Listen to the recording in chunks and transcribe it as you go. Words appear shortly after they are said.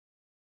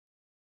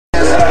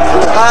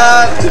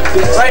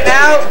Right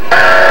now,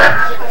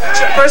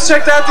 first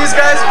checked out these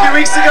guys a few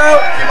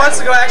months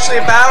ago actually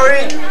at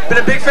Bowery. Been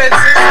a big fan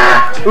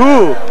since.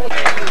 Ooh.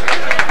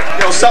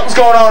 Yo, something's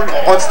going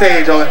on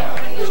stage.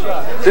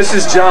 This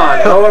is John.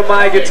 Lower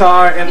my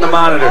guitar in the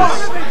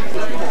monitors.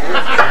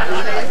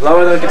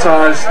 Lower the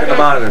guitars in the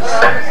monitors.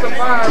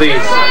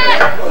 Please.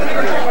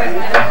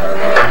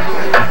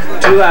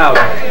 Too loud.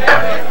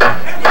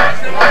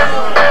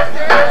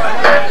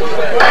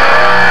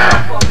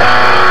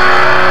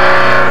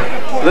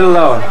 A little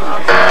lower.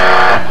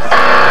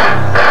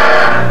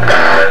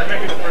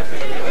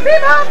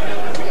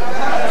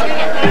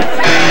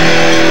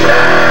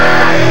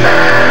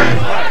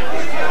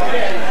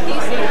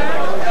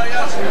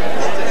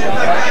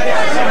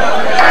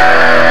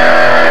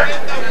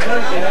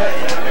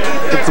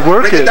 It's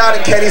working. Break it down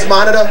in Kenny's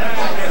monitor.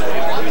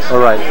 All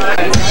right.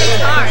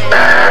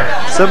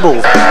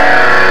 Cymbals.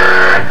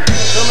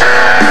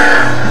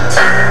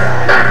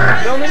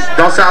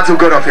 Don't sound too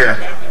good up here.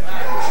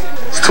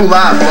 It's too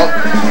loud, bro.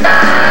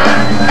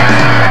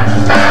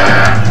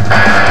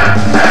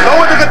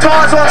 Lower the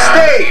guitars on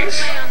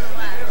stage,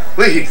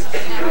 please.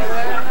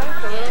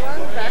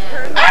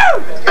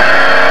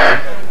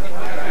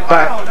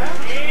 Back.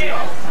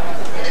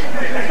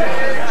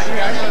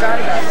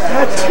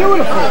 That's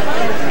beautiful.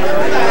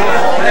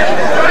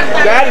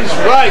 That is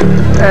right.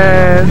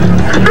 And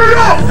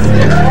Nino!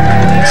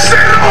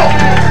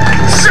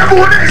 Simple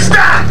when they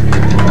stop!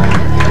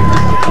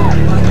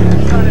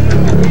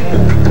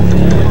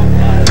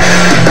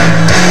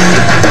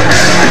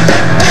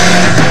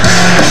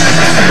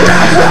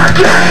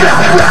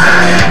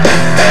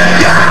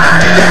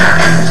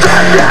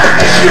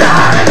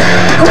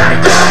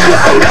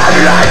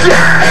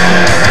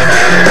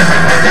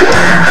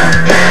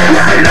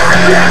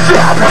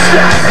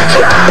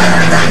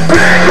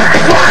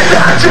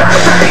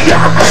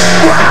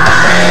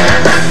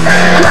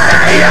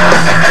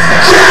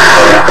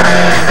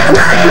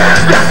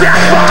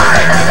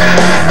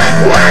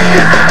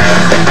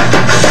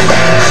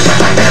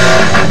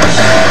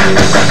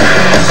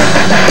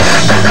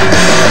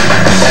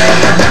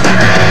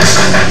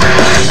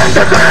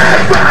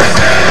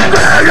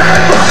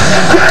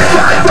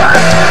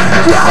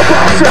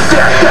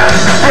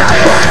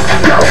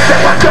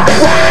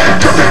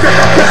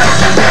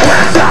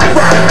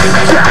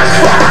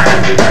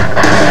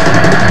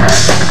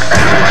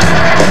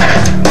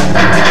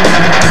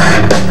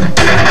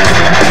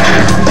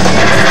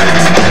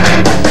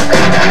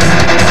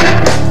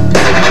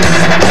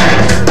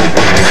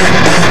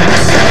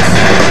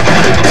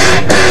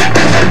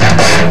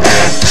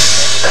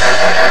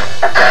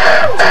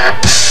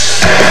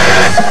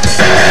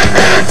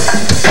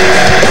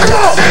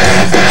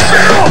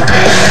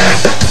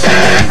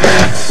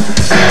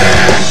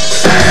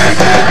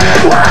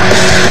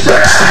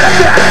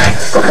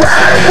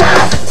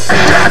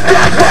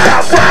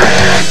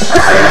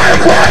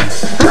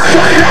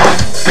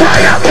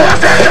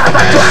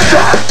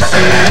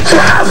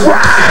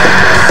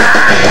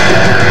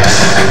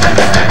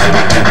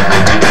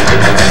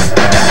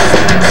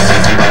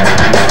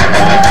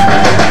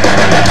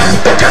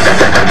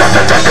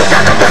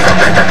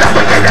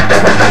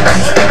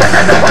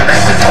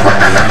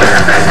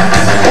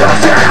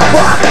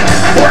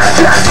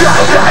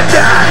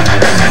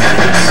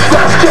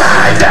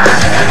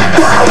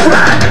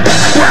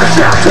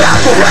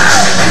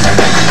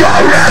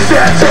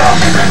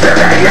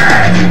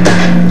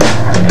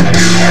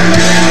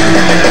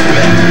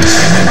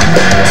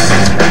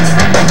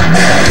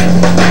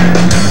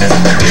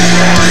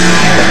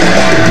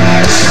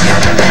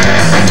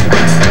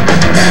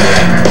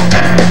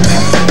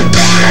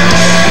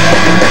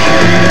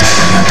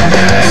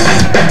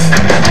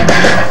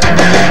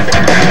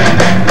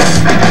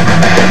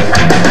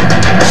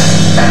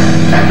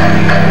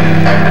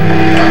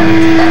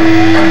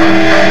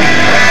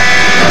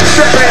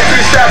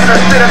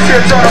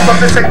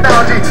 This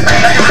technology,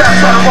 and you guys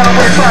trying to run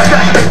away from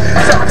that.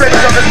 Several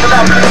pages of this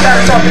monopoly, that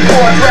is all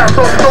before and drowned,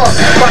 close the door.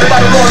 Running by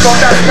the Lord, going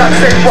down, you gotta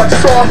say what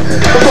you saw.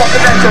 The law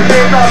connects your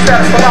game, all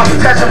status from our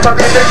protection from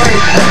the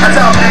iniquity.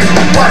 Analogies,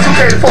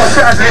 Y2K for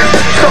tragedies.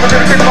 Some of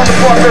them think on the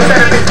floor, there's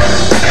enemy.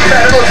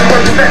 That is what you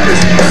work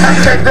tremendous. Have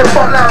to take their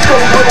front line, so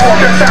we'll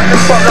walk and back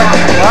this front line.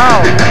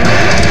 wow.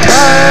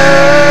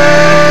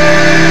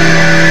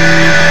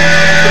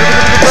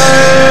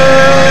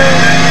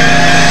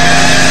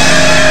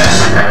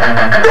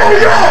 New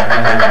York!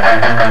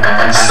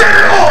 Set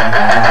it up!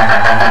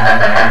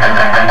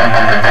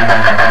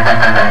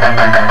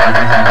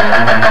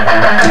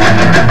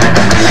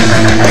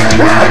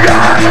 Oh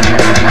God!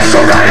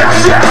 Surround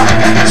yourself!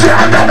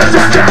 Drown on the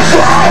second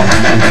floor!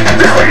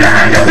 Then we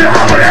land in the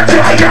harbor and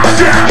try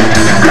yourself!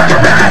 Grab a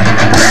man!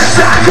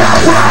 Inside the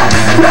wall!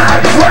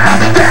 Blood, well,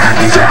 then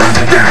just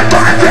get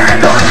my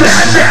hand on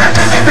attention!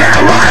 Then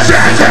rise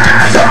and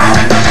dance on!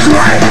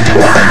 Straight,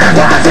 what it?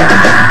 One day,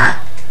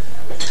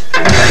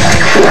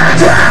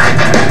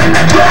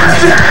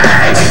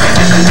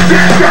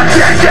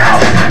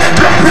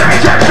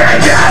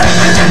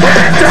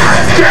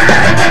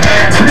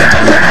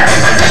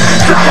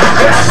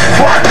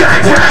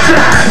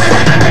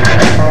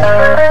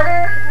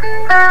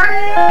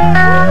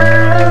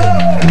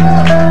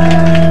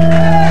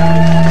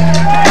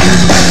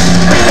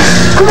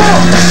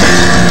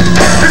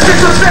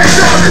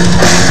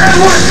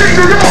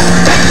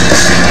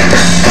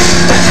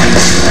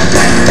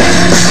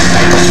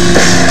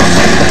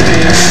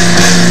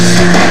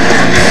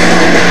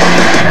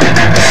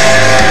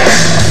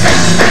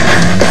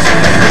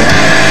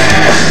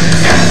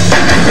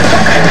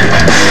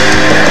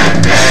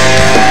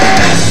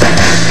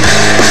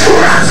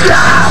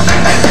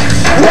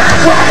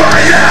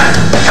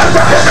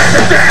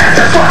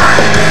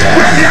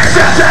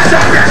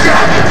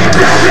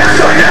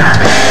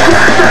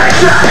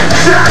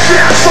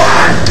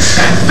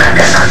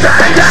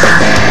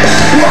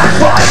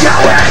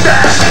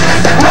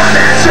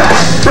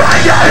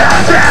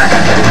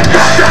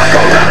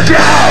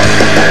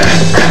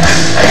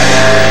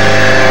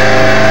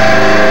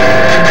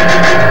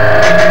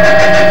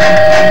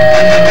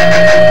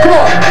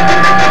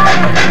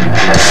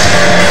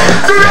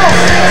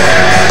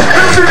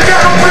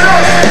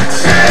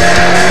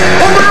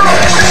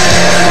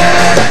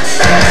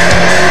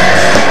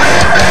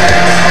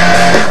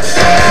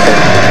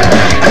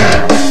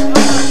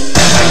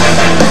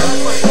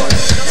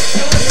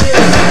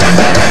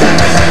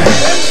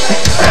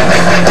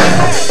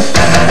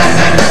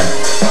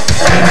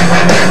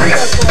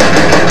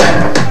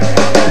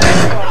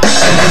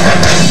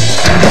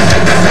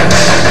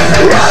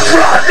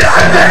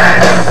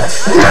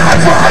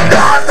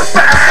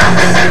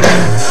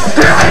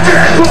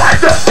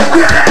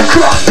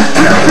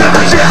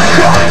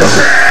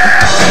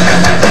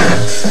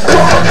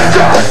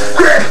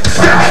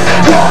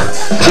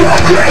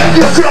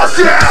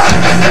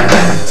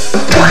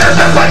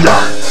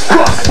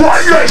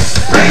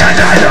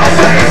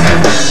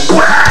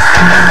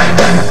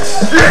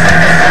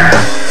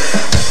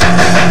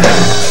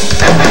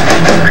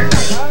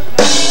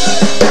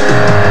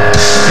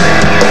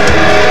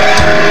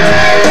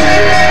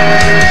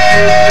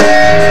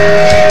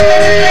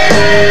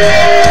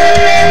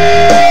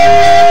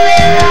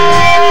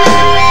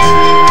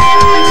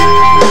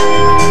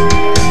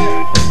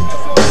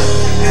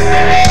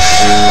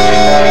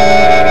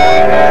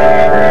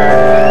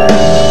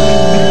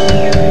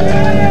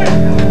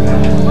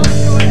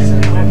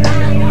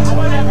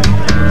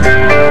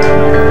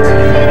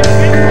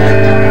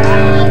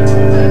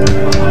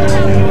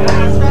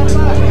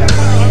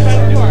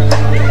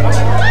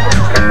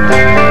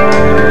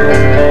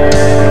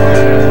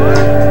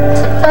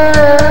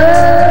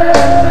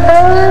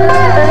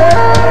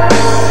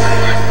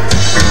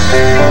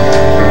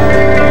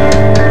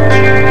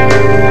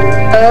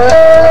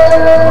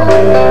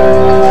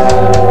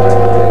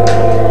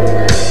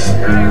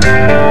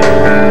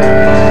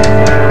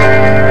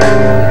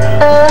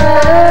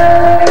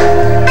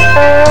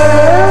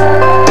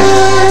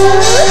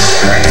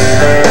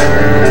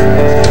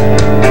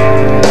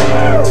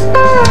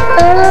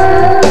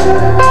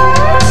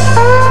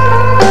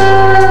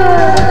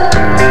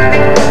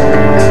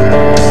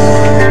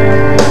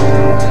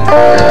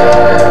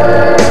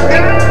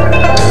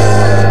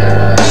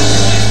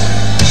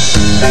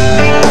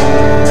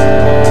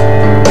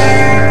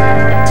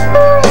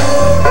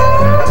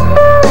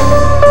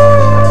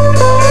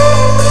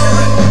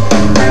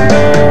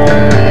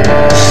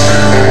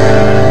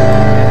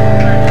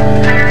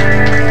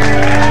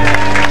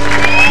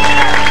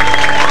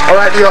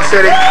 New York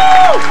City.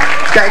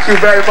 Thank you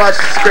very much.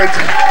 It's great to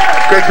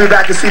be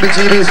back at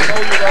CBGB's.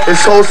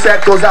 This whole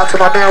set goes out to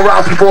my man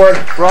Ralphie Boy,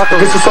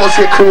 this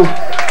associate crew,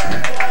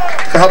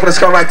 for helping us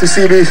come right through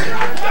CB's.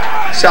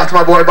 Shout out to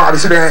my boy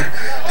Bobby's man,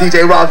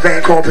 DJ Rob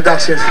Van Corn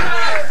Productions.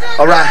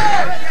 Alright.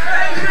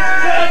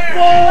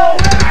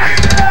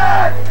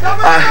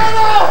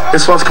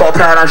 This one's called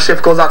Paradigm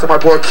Shift. Goes out to my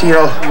boy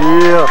Kino.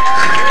 Yeah.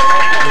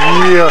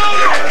 Yeah.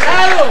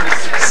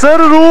 Set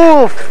it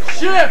off.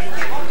 Shift.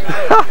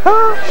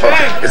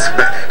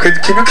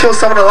 Can you kill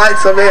some of the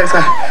lights up there?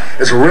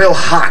 It's real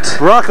hot.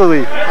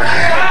 Broccoli.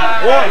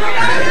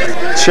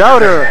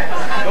 Chowder.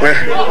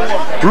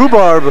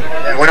 Rhubarb.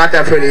 Yeah, we're not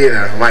that pretty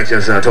either. Mike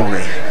just told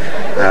me.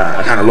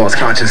 I kind of lost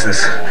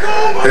consciousness.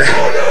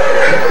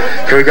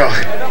 Here we go.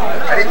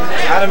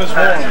 Adam is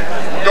warm.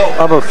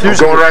 I'm a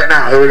fusion. I'm going right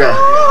now. Here we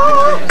go.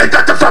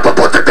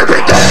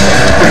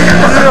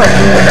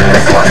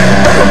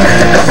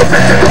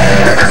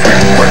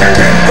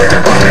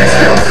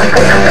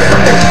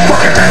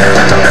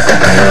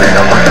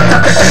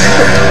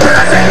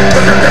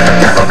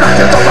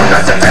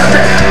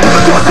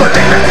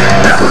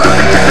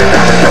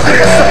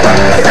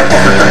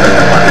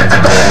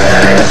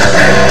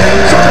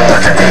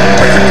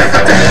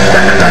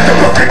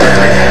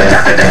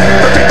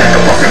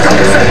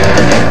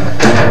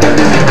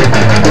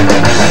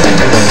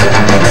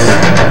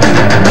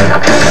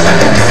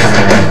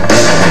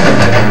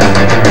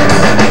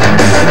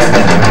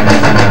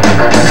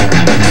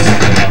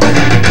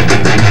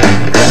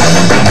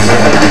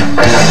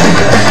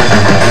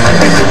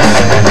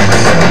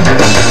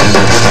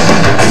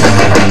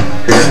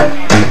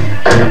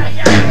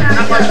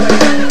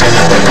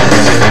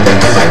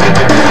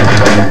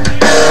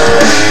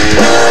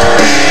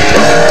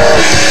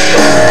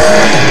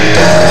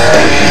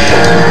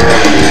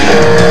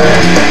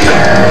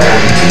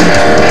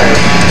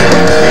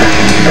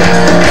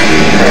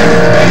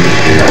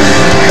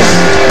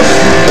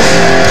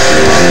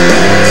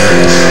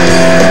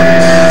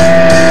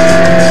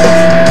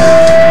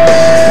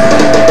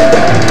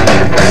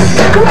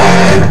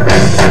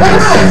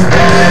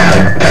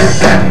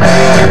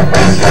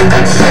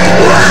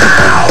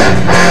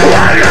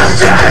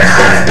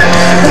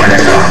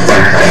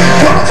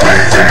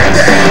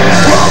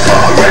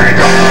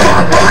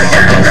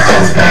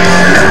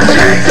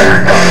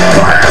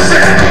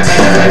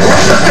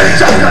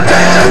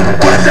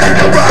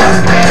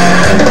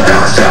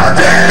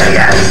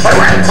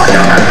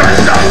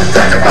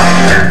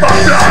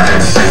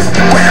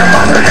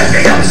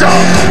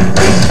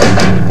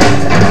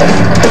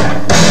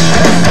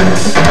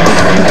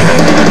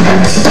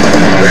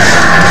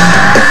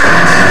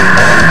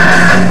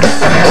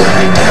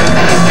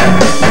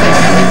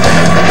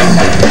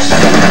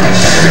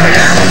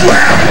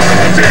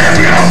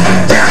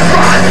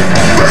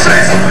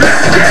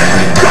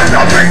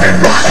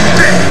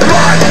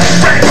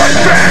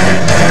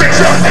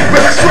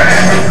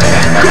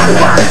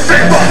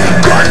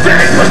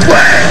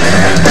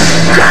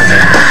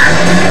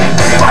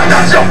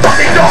 shut your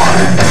fucking door.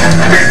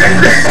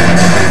 This,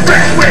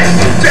 best way,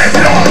 dead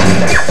law.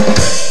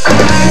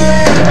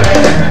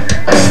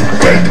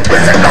 Wait,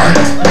 listen on.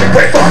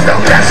 Wait for the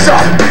best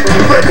song.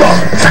 Ripple,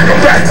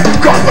 sacrifice,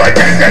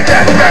 confidence, and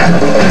death.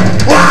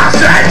 What's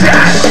that?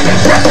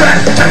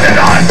 Respect, nothing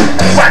on.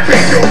 What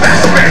beat you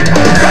best with?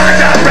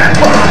 Find a red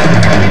one.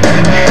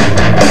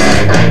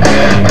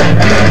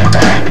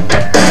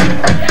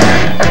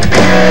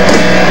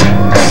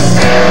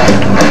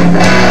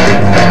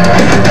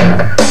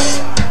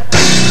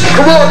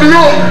 Come on, New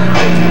York!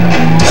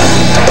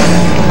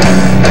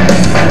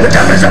 The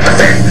devil's up the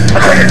scene, I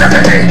created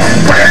nothing.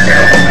 What is new?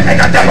 Ain't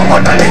got devil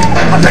on the knee.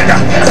 I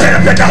said a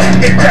figure,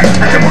 index,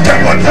 I can move that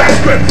one fast,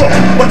 grip full.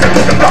 What to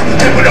do the block,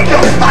 live with a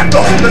blow. I'm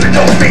lost, losing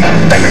no speed.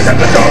 They make some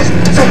controls,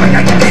 zooming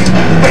at your feet.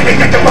 Waiting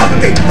at the bottom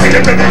of me, see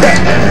the river red.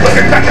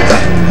 Looking back at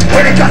us,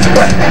 waiting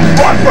consequence.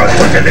 One first,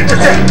 what's your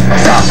interest?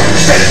 Stop,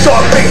 say the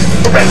sword, please.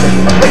 Erasing,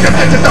 wait the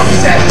pictures of the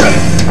center.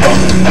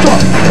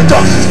 Talk, the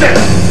dogs is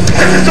still.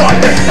 This is on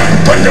this,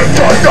 but you're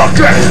for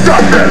doctor,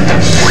 stop it.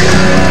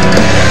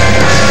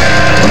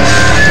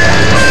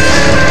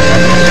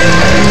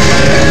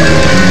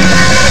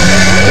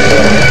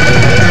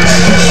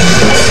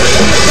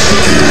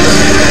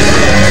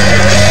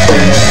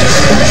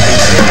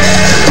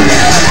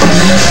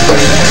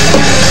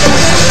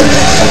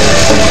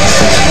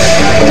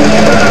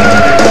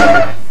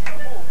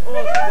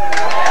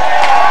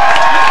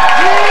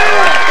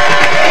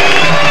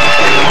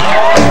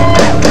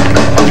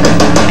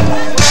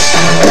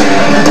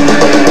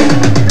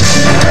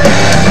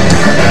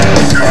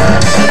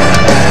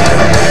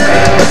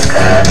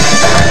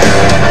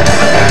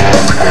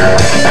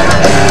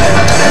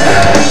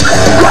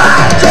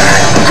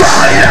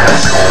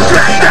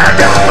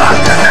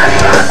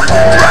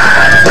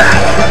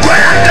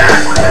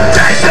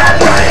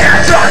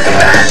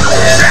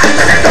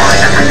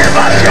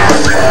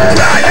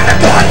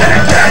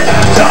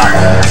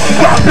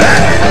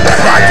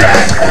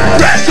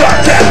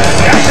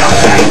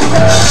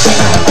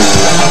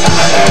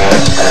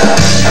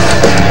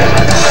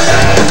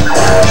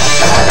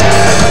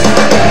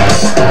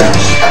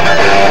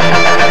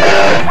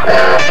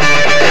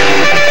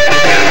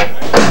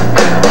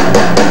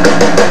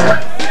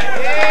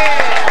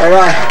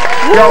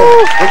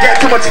 We're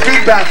getting too much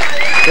feedback.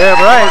 Damn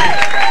right.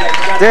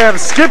 Damn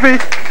Skippy.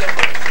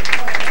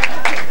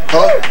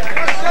 Huh?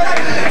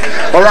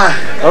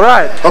 All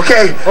right.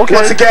 Okay.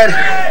 Once again,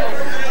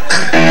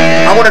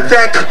 I want to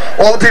thank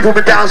all the people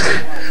who've been down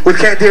with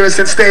Candiria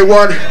since day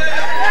one.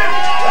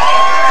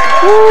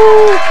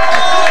 Woo.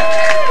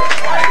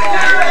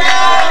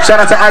 Shout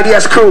out to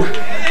IDS crew,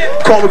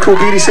 Coleman crew,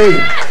 BDC.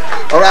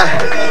 All right.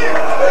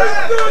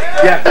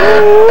 Yeah.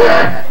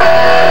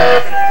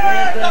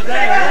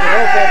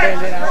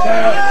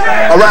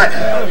 All right.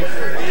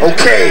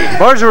 Okay.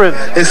 Margarine.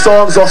 His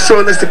songs are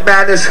Surrealistic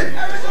Madness.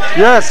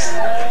 Yes.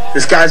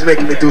 This guy's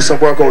making me do some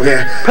work over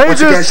here. Pages.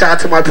 Once again, shout out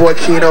to my boy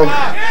Kino,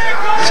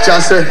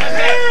 Justin,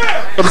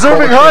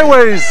 Observing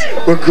Highways.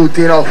 We're good,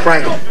 Dino,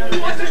 Frank.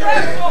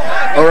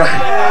 All right.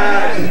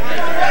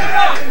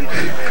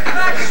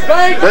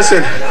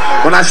 Listen,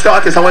 when I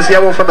start this, I want to see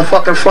everyone from the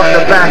fucking front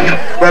and the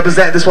back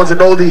represent. This one's an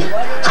oldie.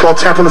 It's called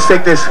Temple of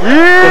Sickness.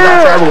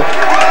 Yeah.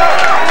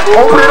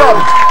 Open it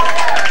up.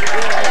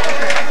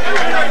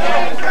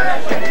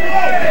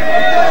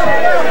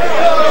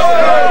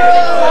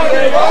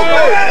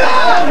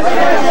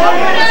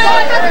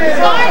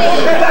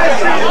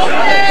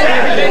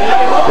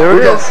 There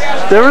it is.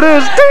 There it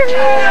is. Ding.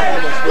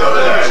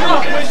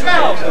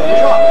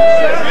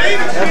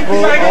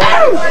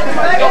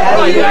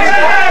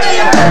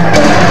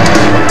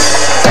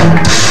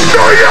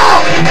 New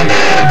York!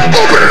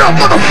 Open it up,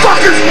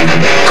 motherfuckers!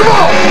 Come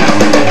on!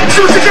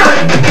 See what you got!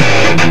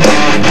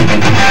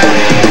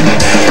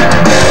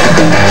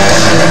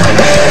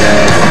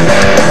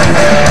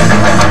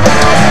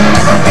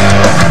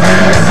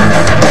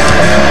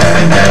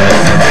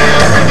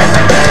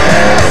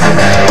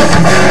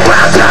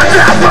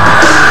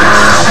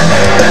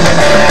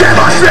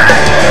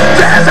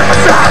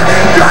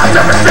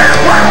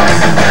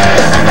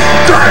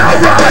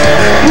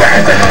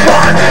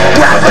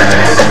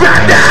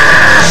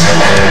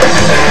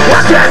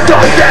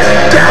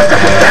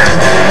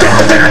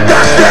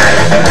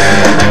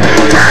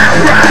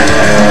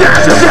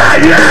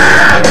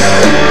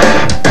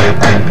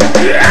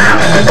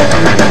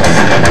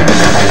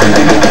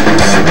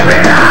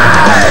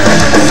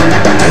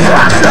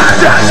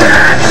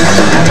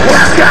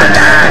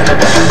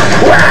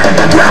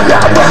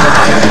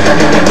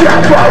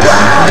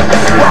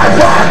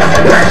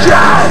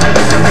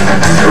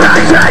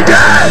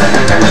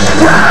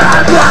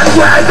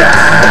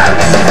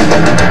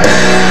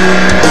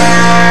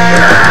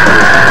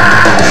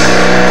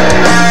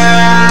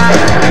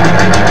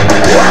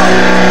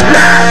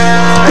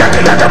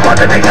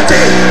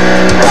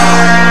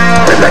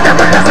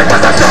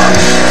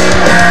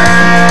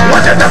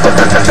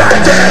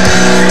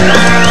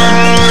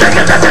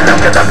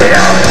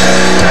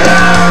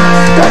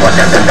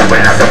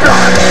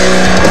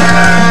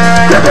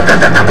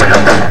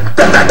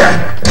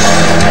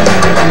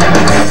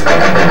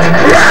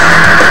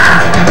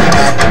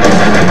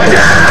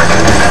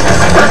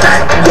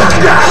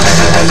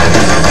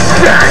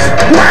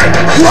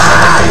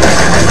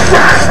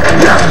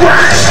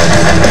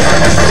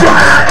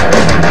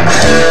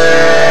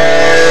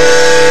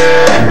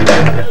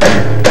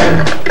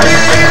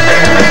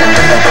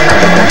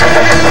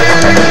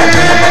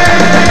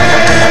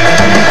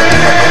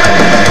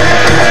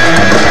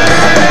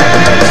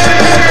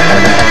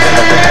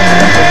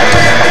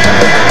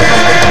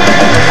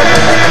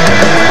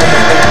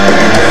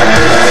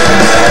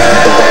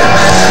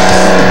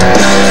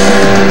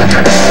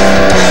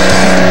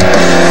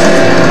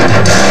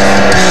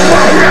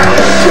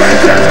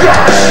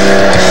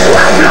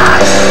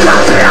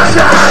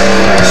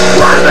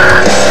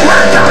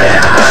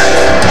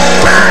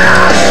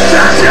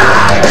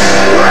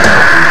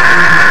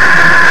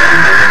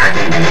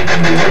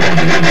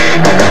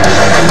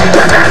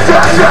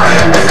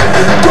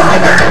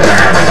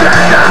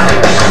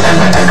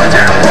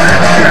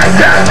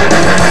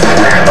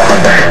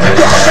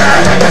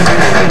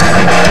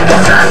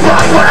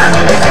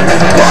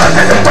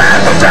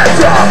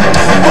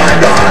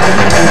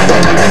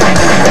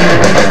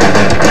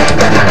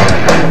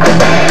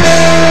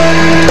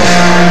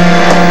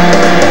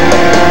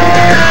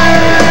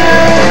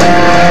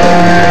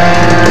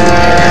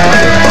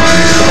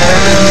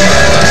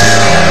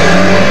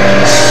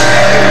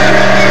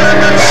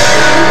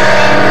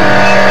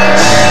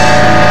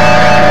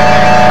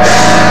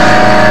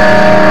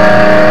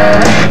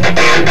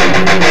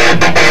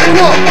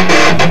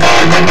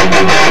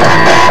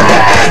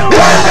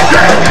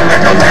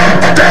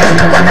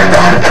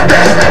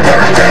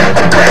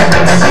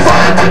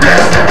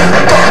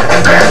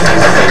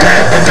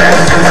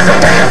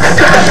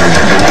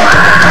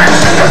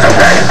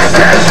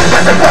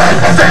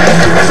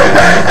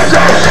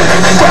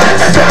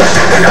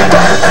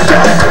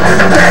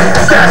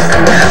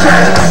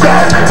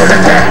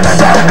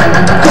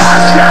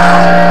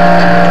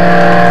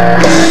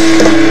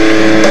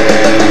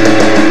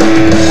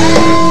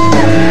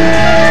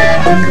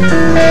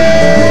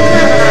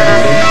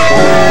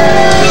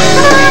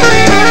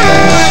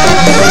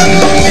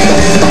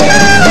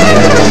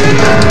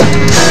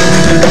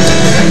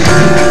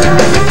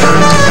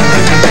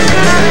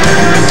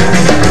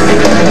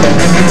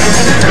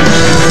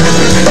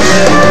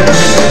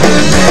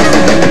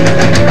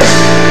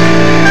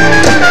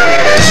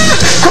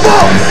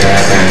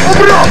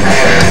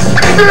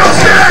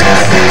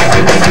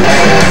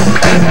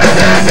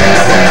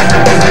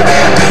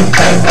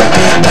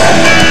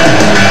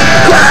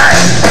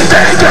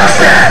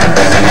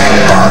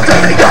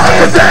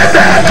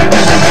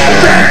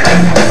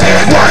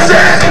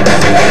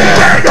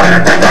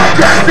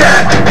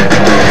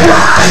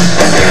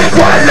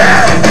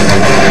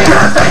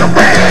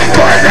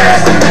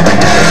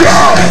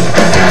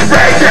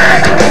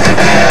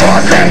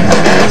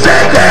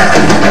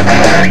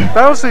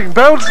 Bouncing,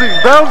 bouncing,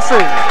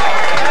 bouncing.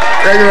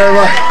 Thank you very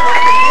much.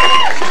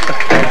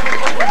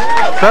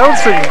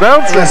 Bouncing,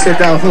 bouncing. Let's sit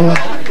down for a while.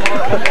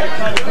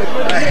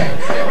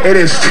 It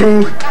is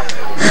too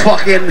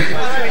fucking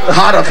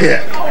hot up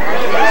here.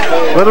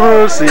 Let him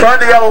mercy. Turn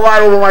the yellow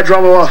light over my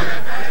drum roll.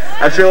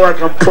 I feel like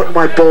I'm putting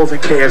my bowls in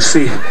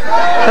KFC. You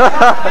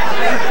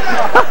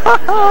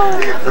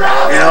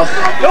know?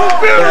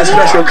 That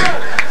special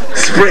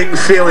spring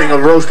feeling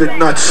of roasted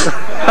nuts.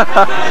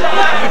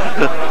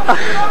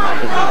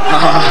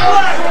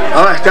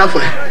 Alright,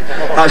 definitely.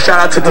 Shout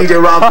out to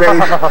DJ Rob Bay,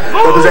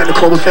 representing the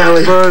Cobble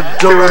family.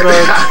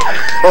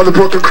 All the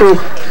Brooklyn crew.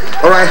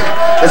 Alright,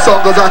 this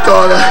song goes out to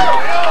all the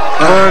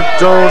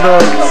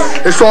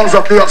donuts. This song's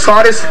of New York's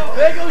artist.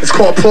 It's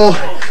called Pull.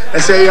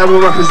 Let's say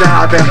everyone represent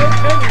out there.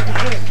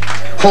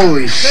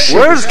 Holy shit.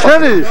 Where's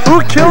Kenny?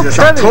 Who killed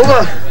Kenny?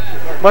 October?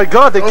 My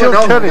God, they killed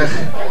Kenny.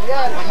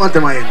 What month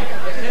am I in?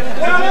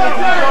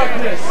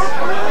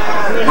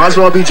 Might as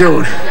well be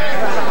June.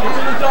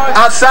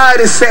 Outside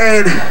is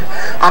saying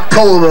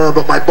October,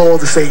 but my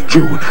balls are saying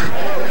June.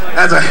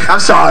 I'm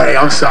sorry,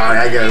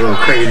 I get a little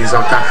crazy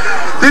sometimes.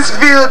 This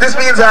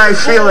means I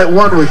feel at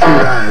one with you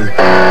guys.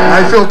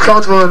 I feel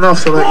comfortable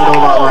enough to let you know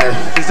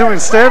about He's doing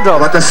stand-up.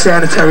 About the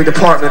sanitary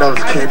department of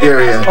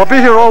Candiria. I'll be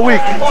here all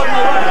week.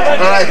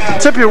 Alright.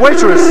 Tip your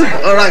waitress.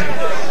 Alright.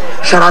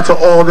 Shout out to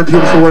all the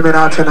beautiful women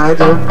out tonight.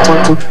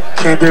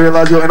 Candiria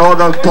loves you. And all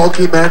the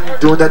bulky men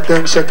doing that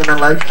thing, shaking their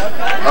leg.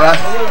 Alright.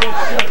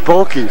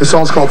 Bulky. The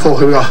song's called Pull.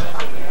 Here we go.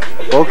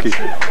 Bulky.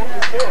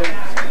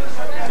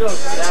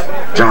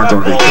 John's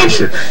on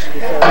vacation.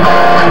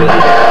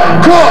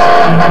 Come on!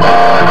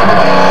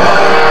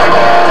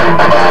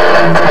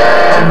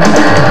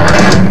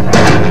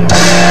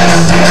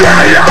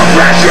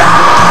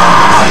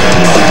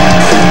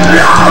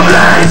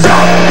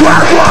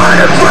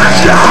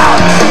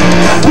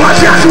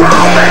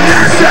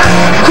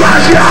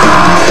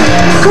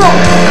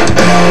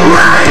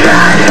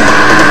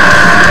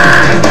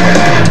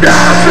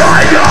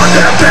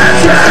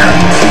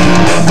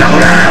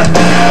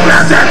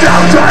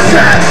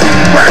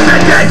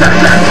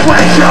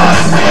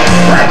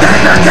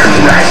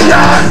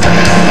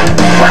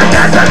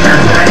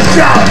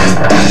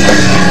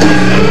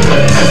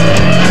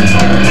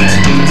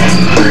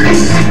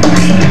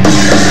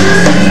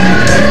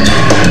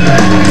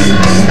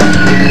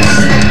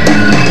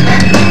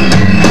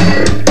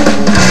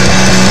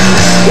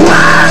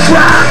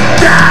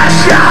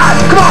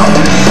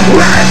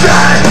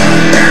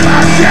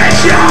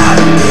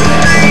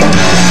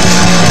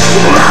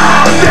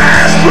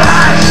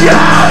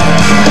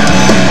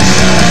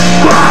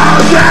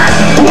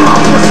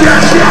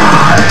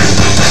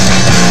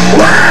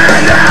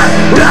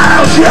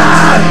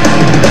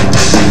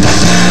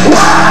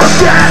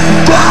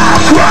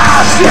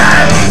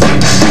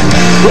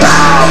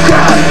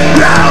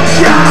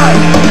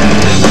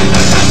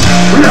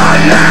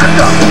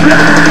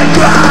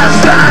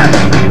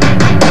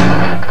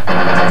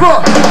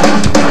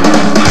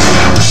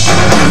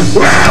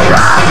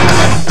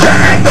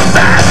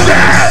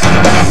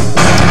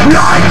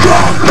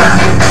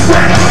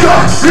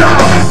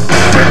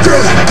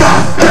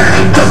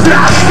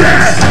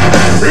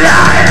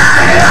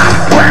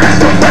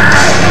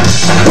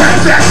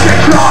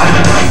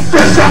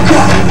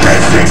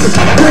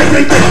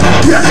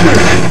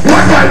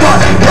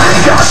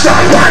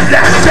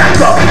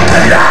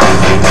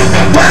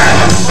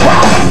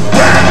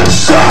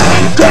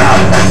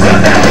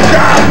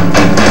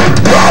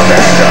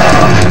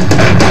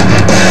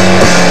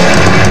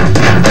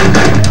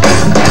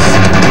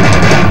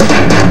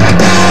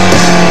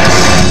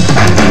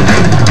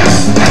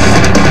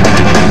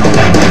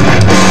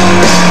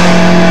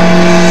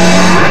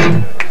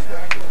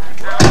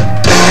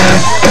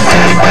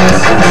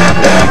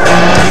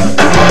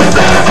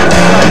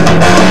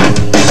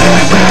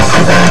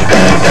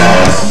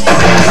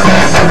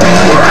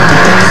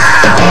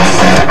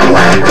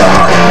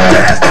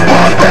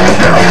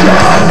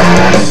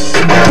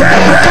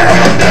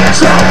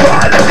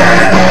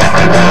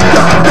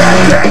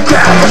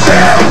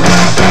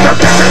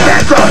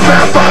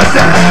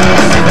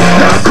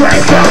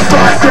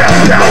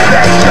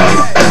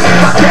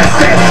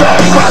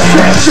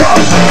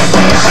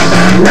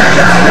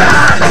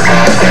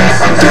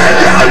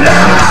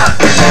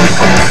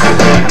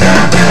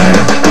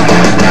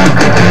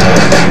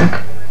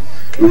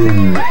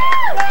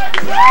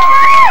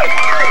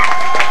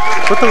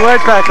 Put the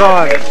light pack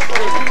on.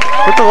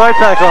 Put the light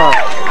pack on.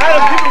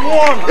 Adam, keep it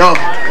warm. Yo,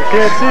 I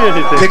can't see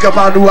anything. pick up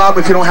our new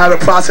album if you don't have it.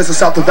 Process of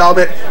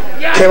Self-Development.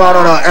 Came out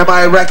on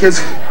MI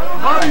Records.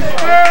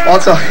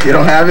 Also, you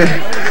don't have it?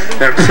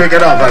 Then pick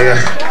it up, I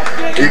guess.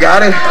 You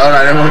got it?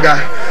 Alright, everyone got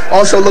it.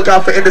 Also, look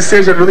out for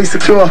Indecision, Release the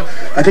Cure.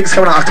 I think it's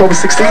coming out October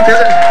 16th, is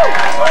it?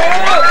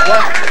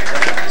 What?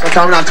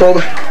 Sometime in October?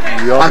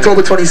 Yummy.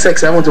 October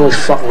 26th. Everyone's always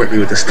fucking with me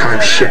with this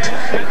time shit.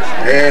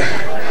 Yeah.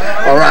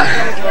 Alright.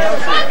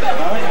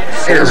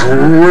 It is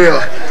real.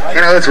 You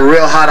know, it's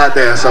real hot out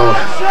there, so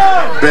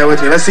bear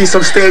with me. Let's see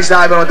some stage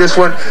diving on this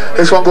one.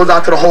 This one goes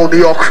out to the whole New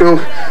York crew.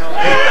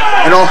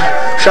 You know,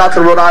 Shout out to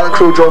the Rhode Island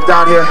crew, drove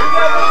down here.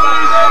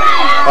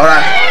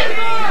 Alright.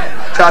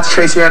 Shout out to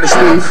Tracy and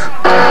Steve.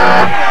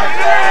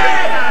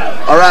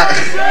 Alright.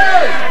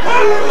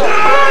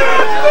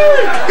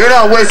 You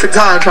know, I'm wasting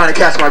time trying to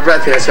catch my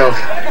breath here, so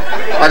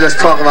I just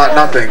talk about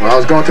nothing. I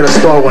was going to the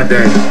store one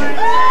day.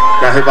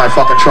 Got hit by a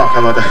fucking truck.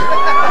 How about that?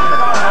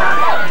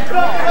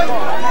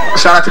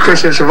 Shout out to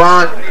Christian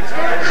Siobhan,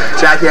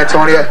 Jackie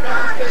Antonia.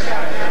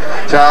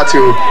 Shout out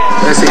to,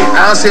 let's see,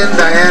 Allison,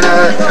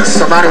 Diana,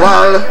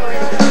 Samanuel.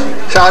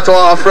 Shout out to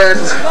all our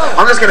friends.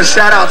 I'm just gonna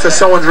shout out till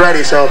someone's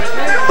ready, so.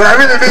 But I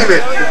really mean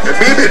it.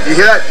 Mean it. You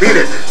hear that? Mean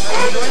it.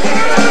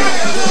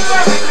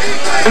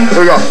 Here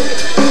we go.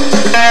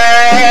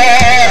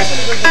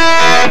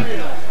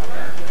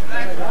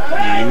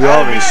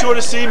 I'll be sure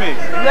to see me.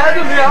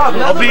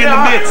 I'll be in the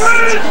midst.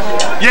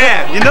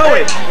 Yeah, you know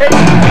it.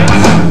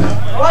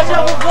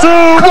 2,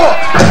 Come on.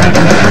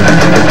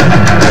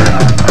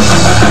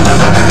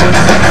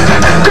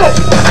 Go.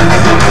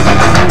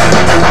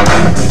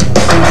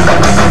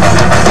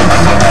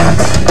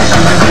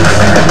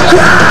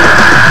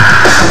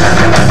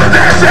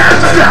 This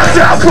is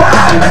the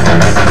ball.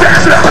 This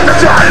is the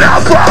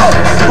ball.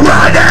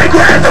 Running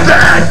with the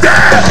band.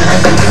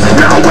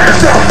 No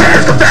whistle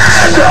is the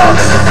band.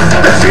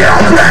 This is your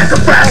breath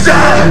of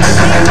pressure.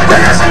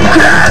 This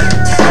can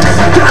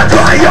cut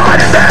my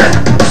heart in there.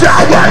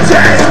 Someone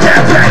takes the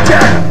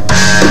picture.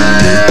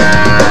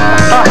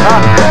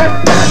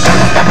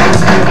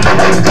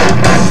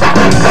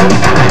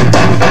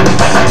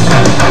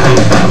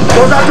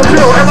 Goes out to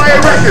Bill, MIA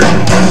Records.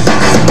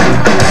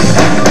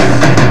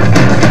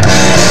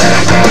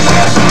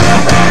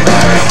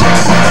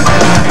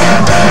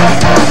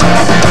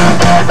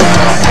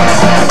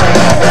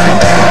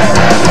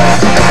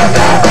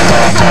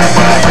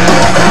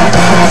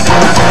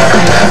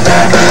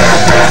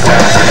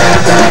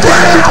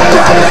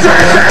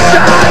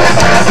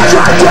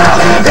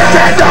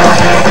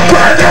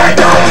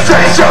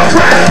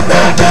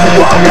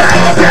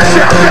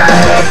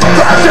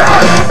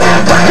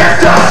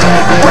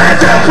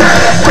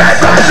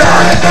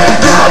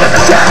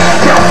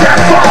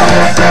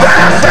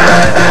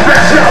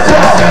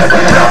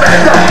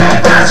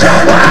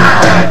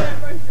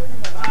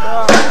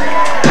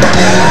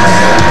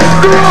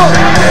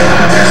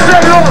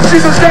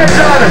 She's a stage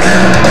on it.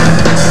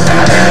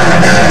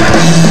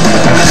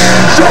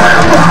 So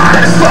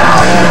everybody is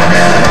found.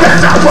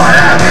 There's no one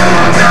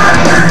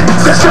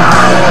the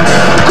sound.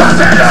 Cause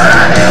they know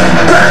that.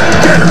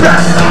 Get the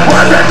best.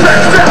 One that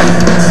makes them.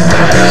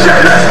 Say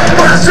this.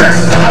 What I say.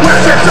 When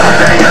it's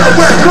something you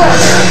will call.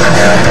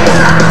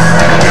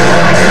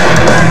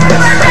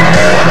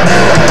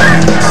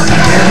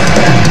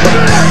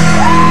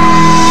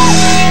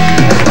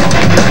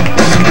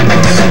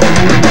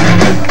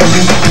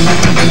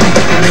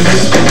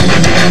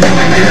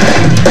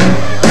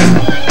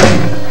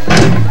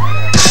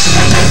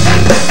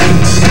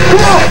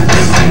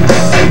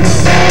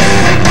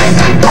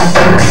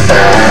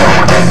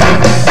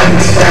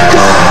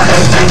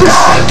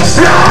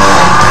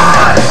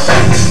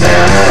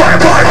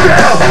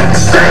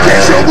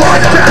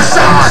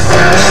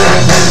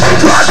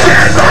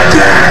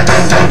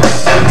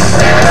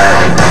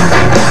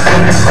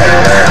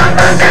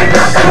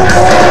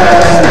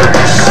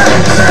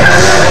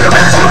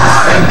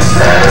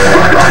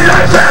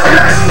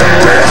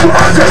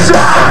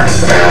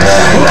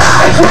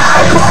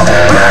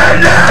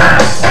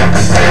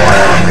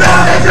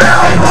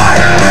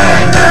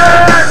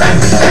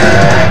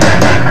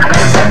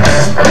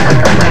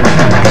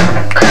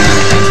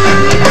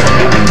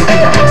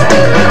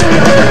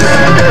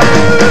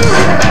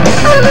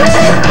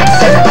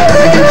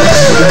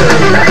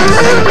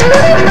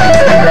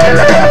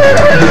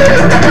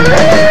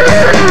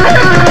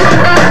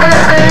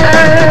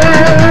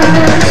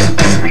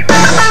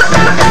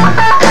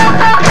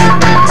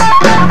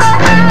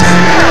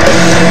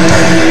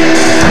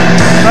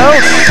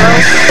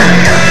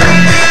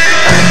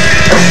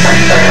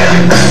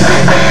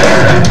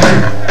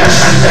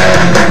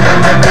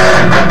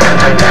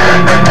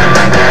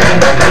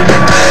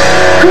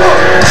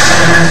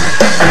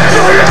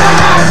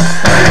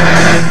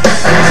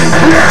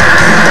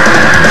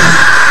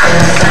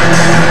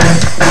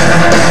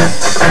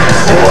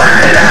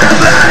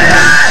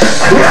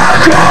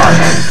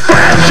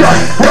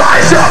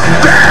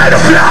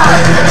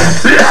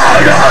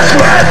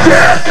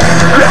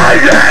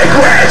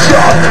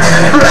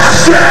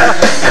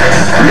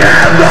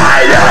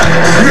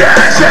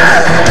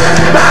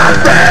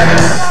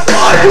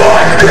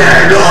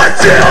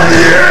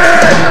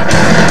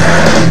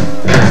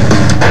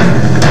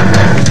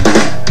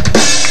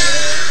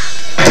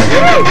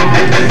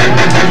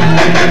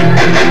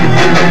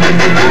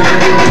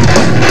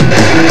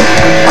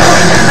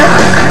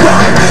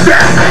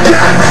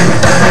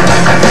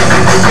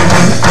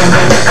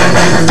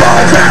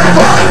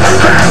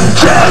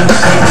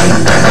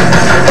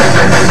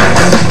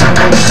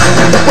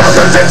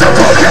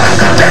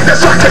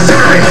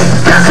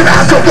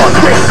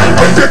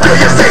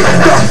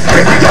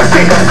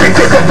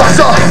 Take the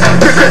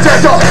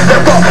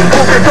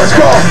first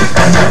call.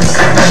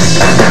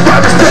 My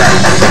respect,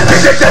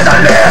 they think that I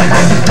live.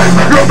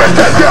 You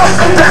respect you,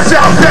 that's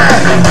how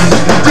bad.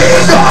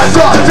 These are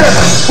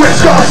doctors with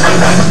trust.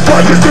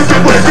 What you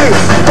stupid with me,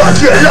 but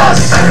you're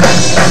lost.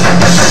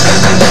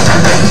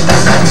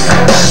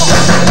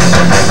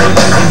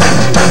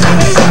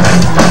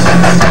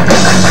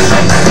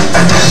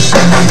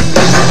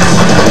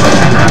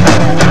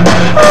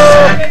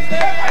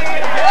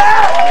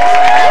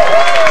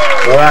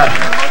 Alright.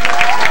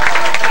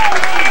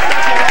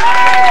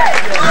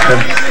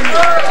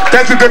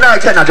 Thank you, good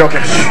night. Not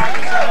joking.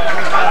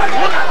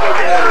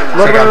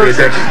 Let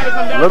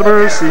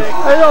mercy.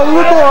 Hey, yo,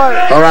 little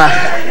boy. Alright.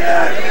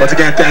 Once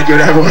again, thank you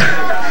to everyone.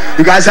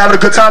 You guys having a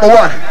good time or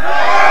what?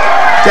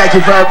 Thank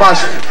you very much.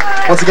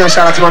 Once again,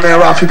 shout out to my man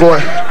Rafi Boy.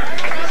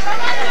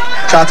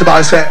 Shout out to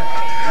Bobby Set.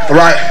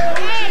 Alright.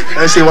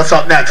 Let's see what's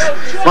up next.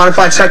 Mind if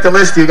I check the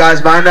list? Do you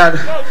guys mind that?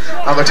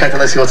 I'm gonna check the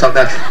list, see what's up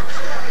next.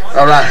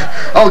 Alright.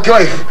 Oh,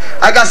 good.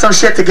 I got some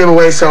shit to give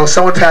away, so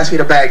someone pass me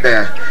the bag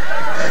there.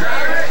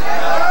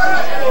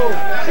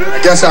 I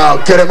guess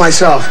I'll get it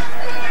myself.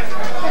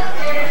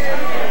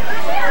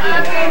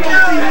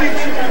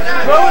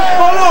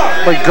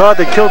 Oh my God,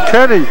 they killed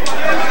Kenny.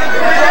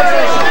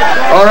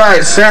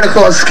 Alright, Santa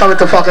Claus is coming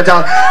to fucking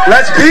town.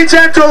 Let's be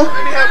gentle.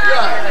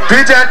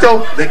 Be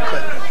gentle. Be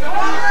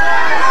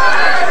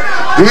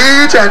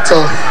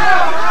gentle.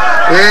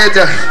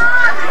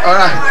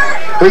 Alright.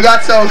 We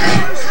got some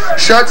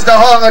shirts to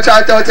hung. I'll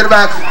try to throw it to the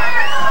back.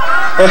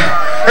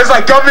 It's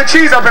like government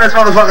cheese up in this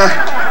motherfucker.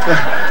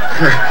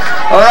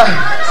 Alright.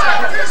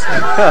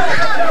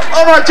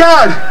 Oh my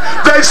God!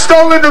 They've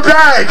stolen the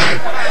bag!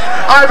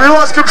 I've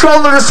lost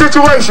control of the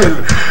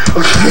situation.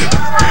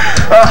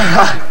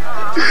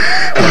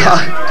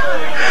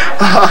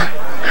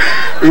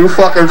 You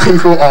fucking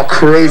people are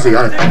crazy.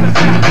 Alright.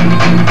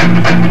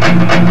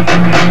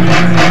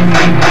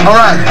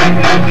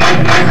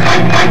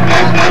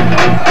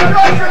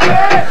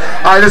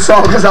 Alright, this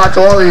song goes out to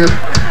all of you.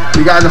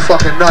 You guys are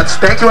fucking nuts.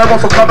 Thank you everyone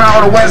for coming out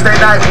on a Wednesday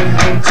night,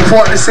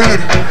 supporting the scene.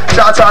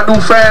 Shout out to our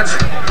new fans,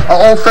 our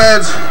old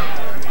fans.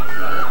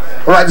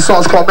 Alright, this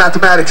song's called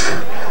Mathematics.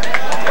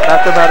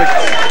 Mathematics.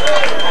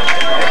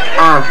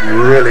 I'm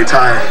really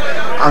tired.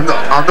 I'm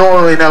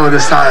normally never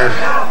this tired.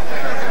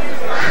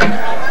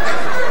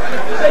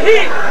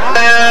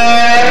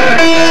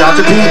 Shout out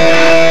to Pete.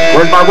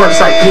 Where's my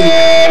website, Pete?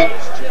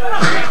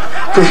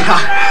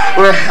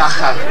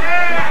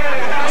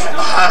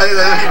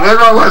 Where's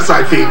my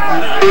website, Pete?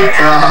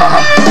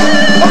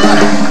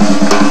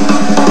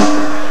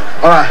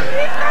 Alright.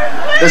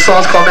 This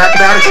song's called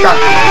Mathematics.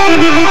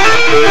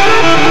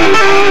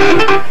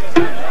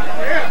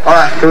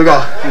 Alright, here we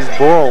go. He's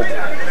bold.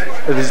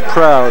 And he's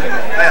proud.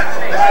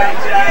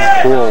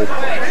 He's bold.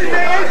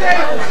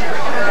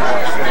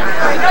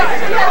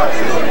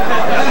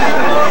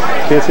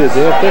 Can't see a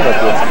damn thing up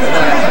here.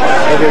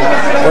 Okay,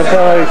 one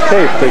time I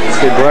taped, they can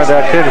say brand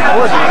activity.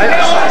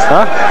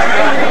 Huh?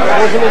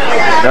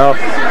 No.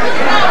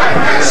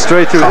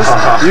 Straight through.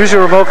 Use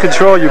your remote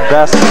control, you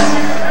bastards.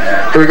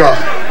 Here we go.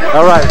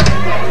 Alright.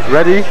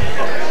 Ready?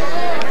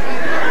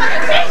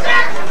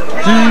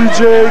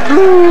 DJ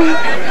Glue.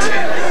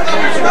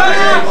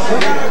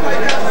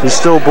 He's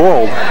still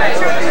bold. Here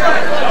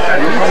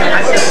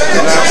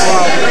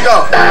we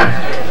go.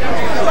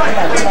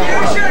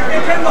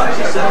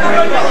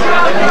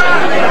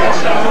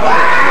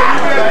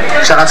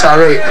 Shout out to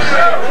Irate.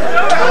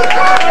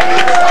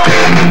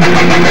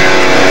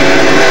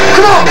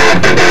 Come on!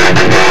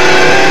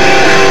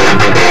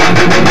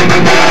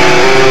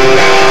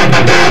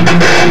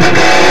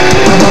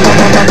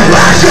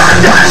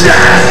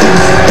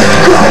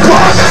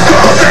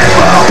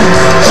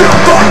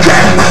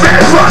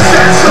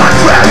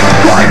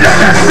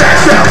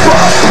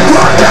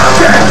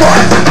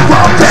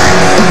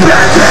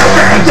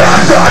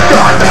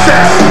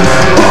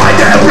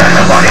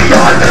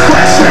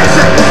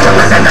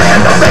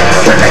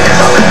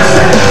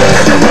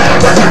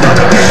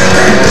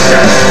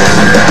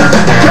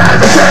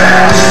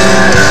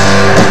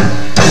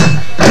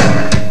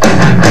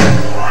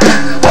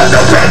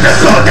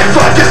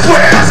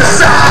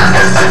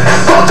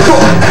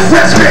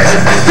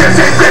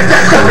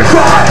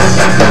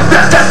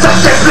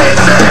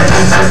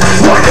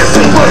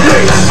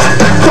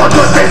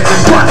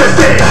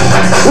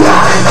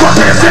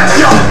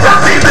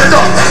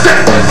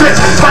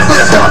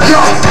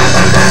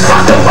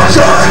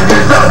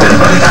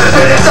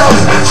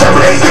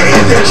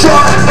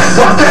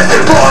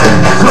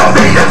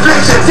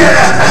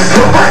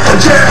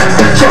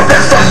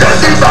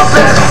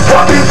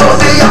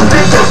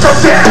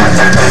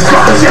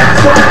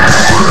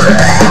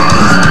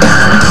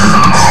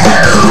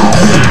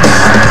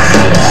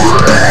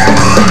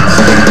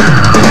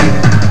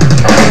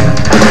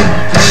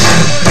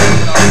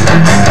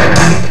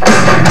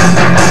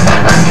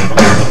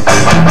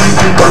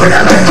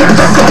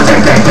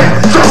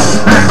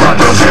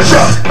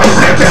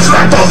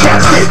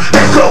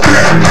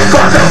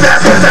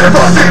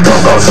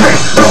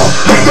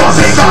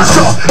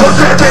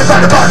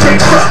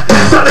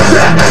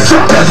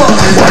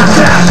 What's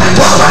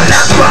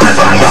that?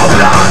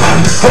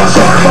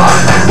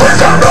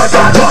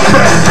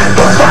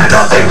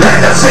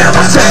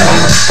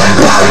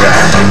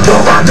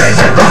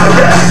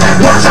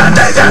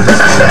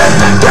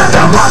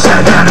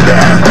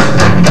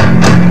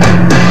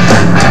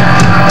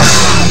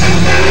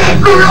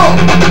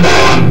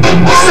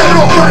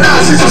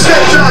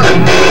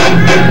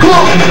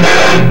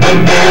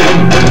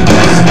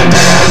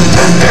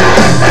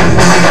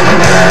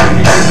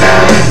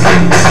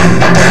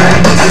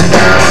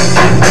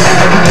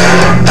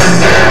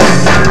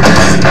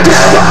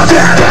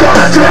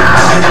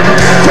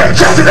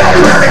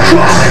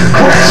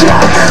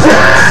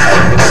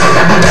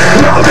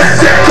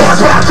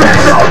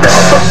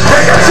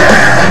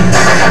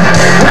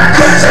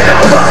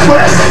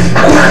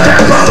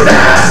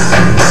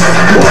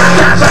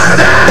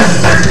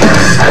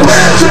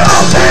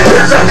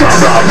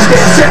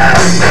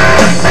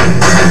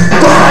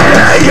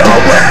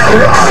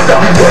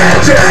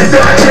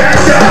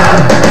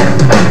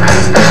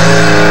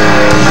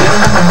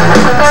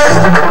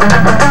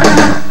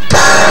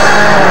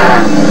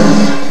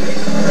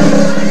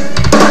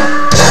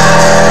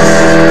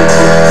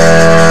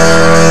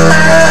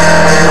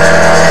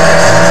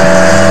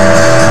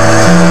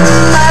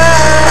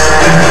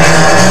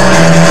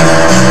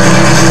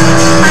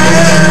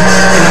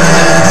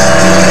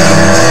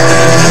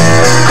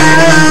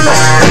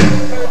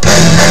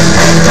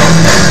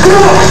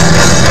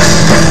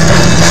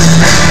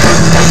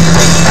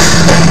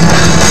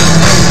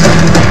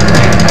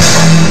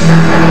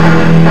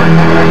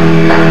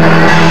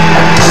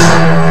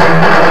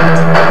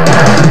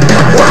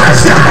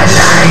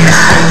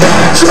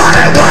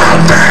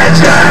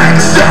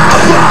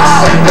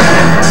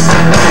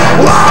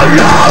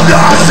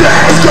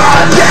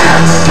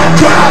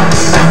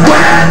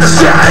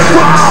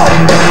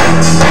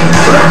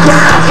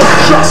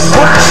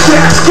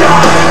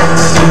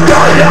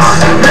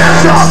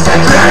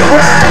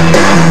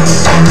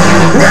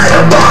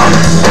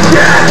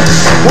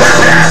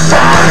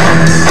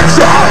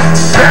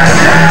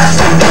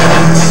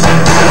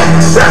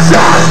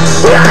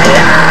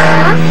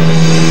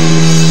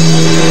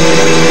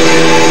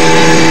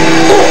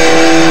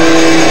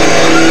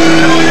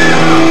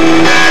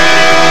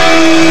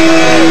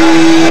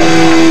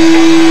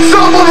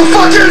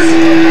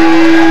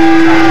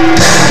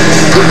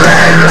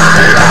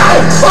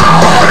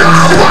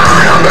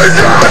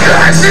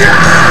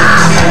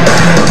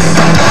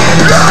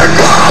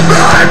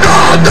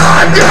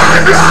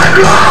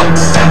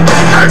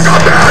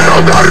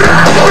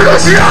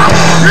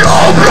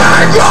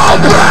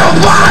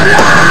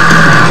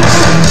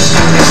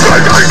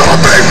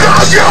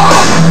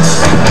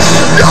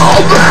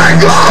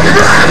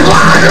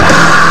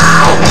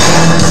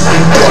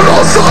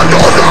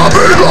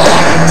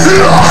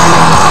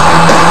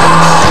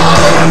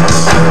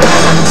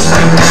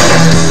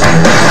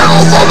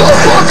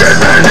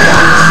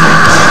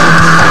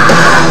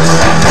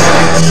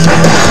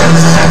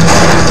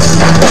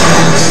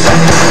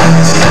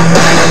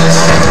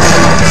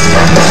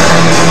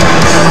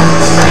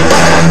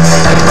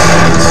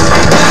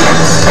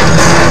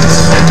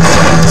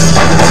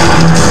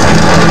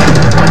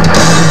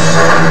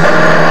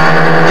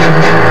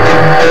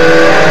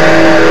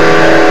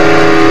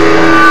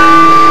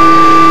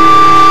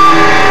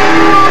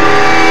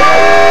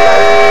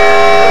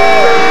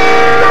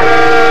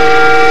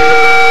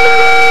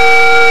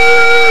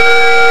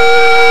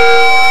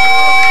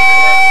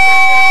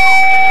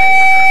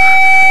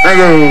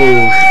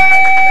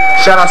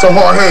 Shout out to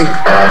Jorge.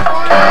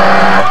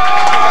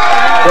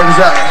 What was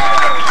that?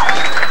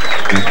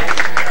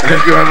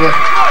 Thank you, everyone.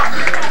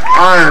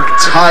 I am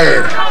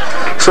tired.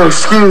 So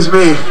excuse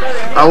me.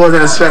 I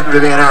wasn't expecting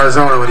to be in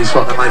Arizona when these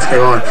fucking lights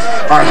came on.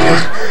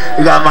 Alright,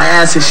 we got my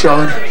asses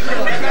showing.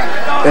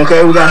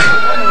 Okay, we got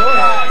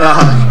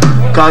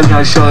God's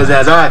gonna show his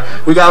ass. Alright,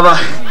 we got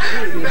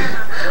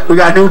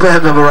a new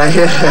band member right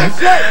here.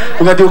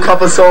 We're gonna do a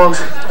couple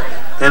songs.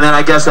 And then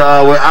I guess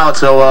we're out,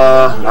 so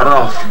I don't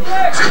know.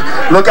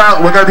 Look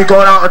out, we're gonna be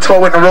going out on tour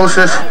with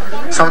Neurosis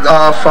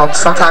from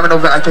sometime in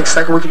November, I think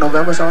second week in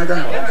November, something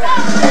like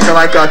that. So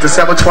like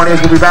December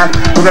 20th, we'll be back.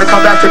 We're gonna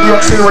come back to New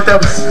York City with them.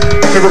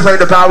 People play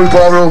the Bowery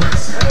Ballroom.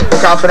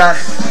 Look out for that.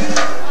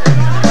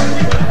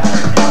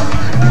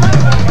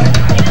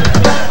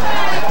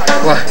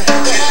 What?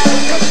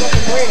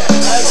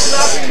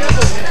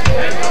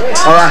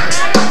 Alright,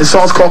 this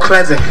song's called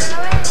Cleansing.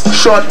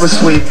 Short but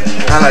sweet,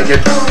 I like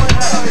it.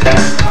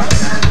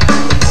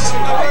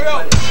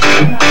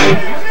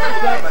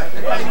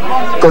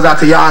 Goes out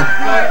to Jan,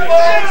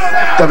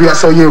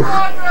 WSOU.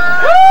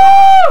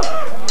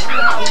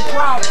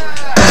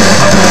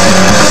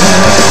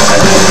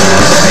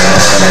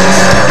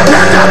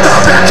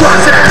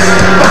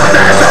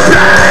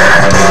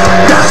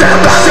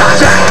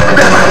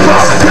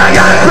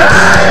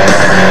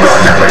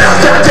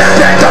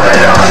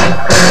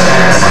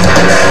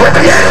 With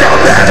the end of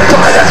that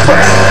fire's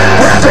friend,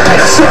 we're taking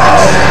a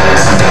show.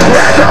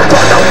 We're the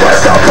bottom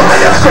with the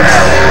fire's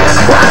friend.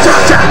 Watch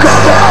out, take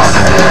over.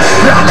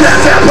 No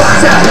class and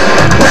process.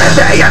 We're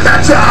the end of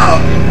the show.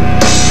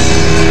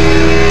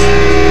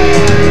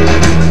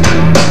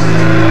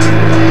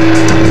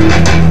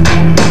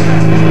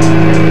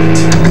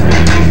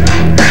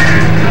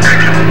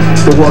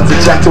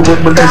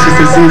 with malicious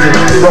diseases.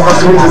 Broke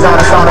up tweezers out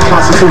of sound of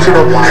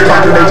constitutional.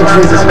 Population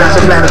freezes, smash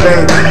a plan of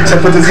vein.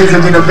 Check for disease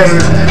in the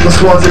veins. The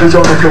swans in the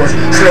jungle floors.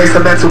 Slaves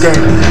to mental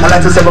game. I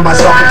like to sever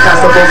myself and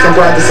cast a boast and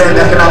grab the same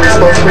economic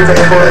slow screens of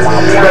influence.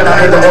 When I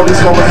hate the all these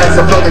heads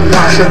of flooding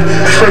passion.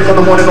 Straight from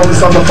the one and only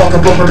son of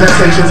fucking broken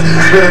sensations.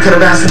 Really could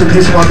have asked to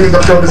peace while being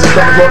of Jonas is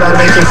trying to blow down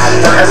nature.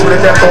 An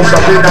estimate that goes up,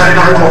 bleed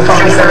 99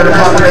 5% of the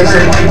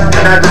population.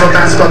 An act of a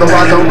massacre,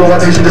 otherwise I don't know what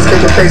nation just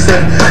take a face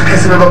in.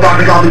 Incident of a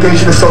bonding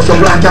obligation, a social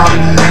blackout.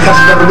 Catch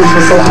a revolution,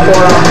 a social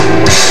fallout.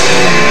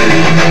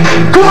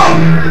 Come on!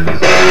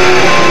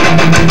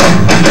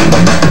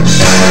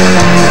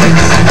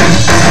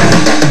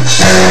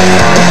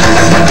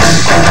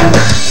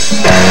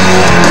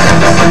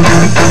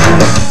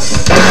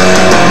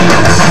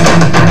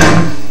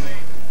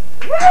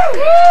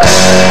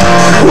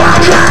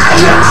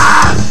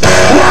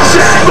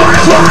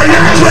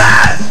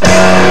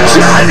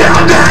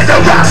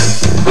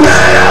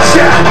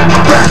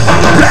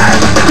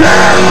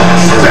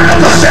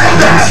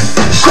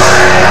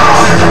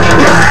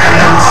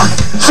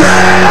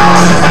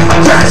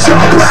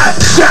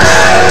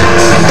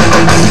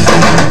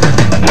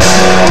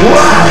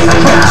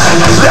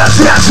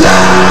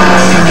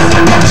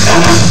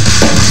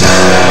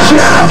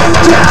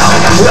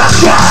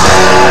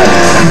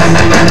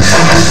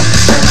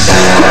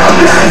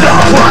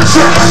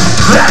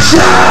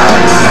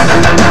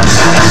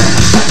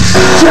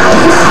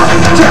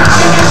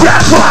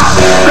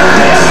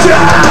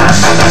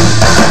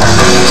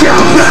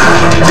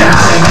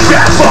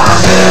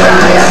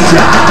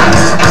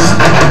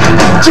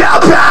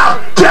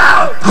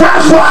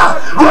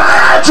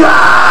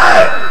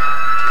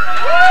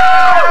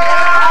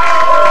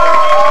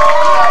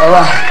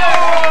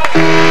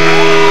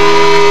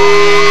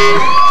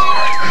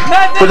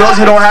 For those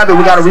who don't have it,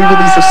 we got a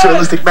re-release of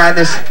Surrealistic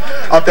Madness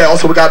up there.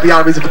 Also, we got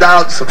Beyond Reason for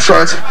Doubt, some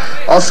shirts.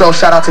 Also,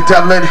 shout out to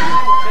Devlin,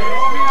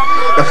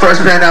 the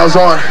first band that was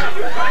on.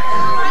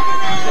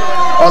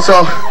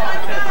 Also,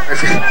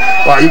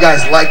 wow, you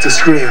guys like to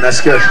scream.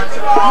 That's good.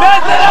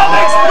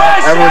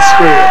 Everyone's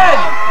screaming.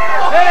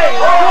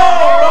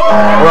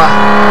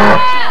 Wow.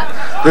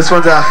 This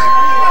one's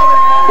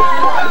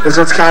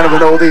kind of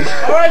an oldie.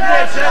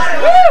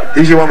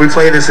 Usually when we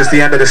play this, it's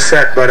the end of the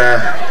set, but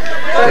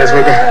yes,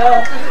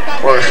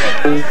 we're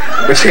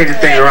changing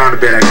things around a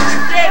bit, I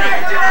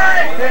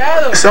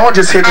guess. Someone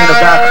just hit me in the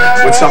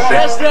back with something.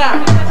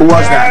 Who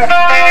was that?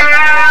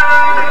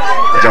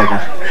 I'm joking.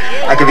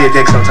 I can be a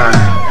dick sometimes.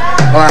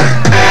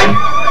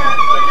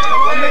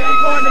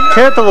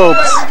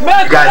 Cantaloupes.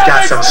 You guys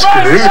got some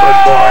screamers,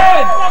 boy.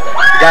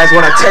 You guys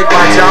want to take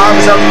my job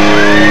or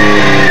something?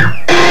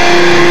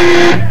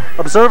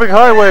 Observing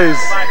highways.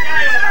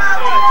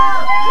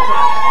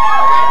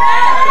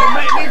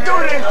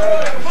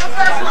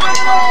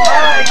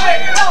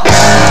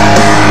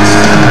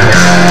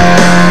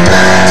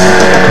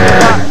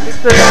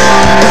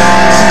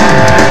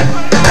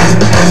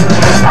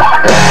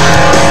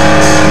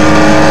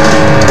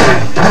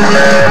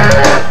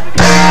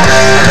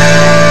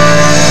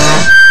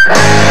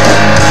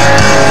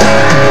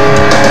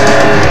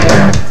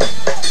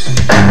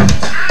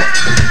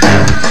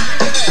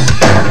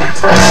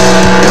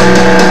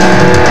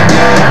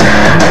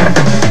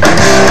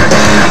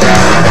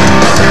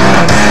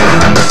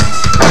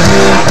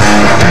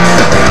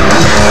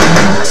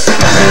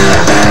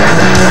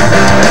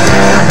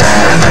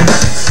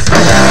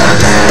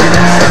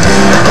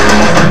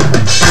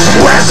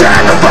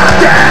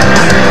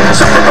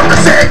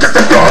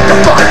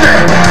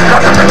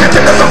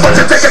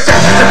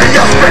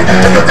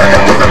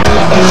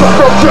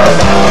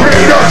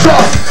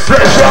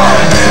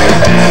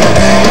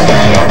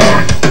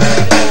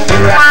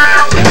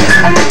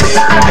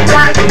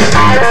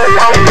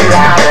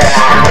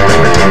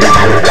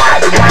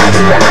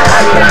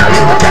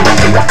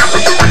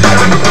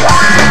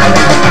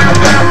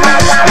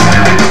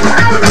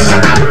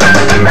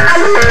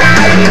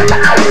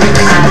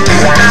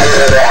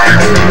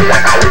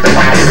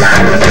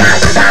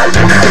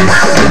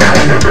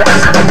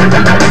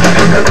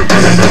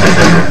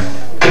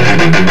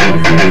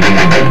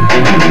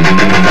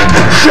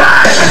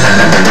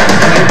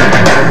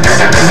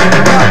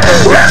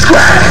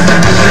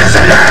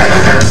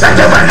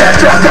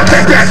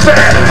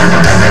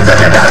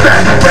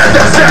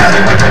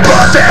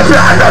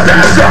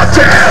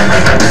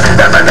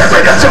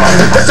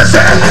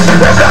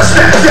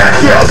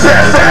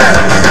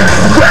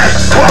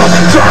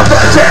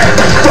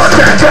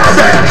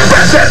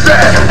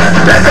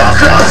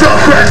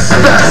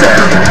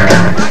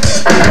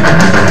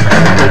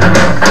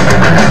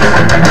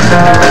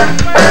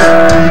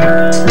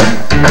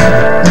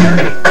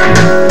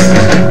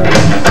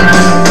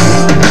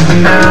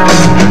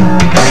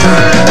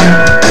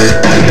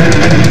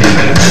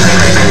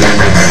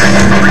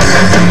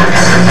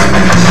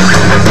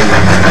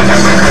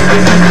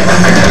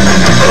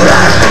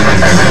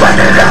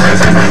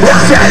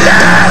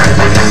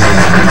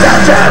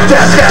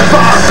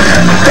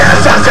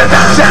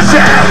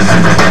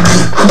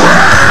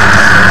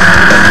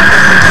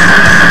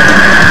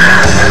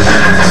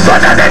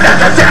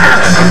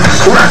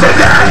 That's it,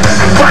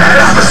 what it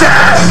up to say.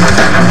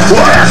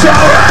 What is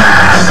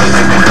alright?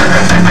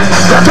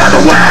 That's not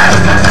the way.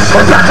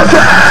 We're back to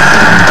bed.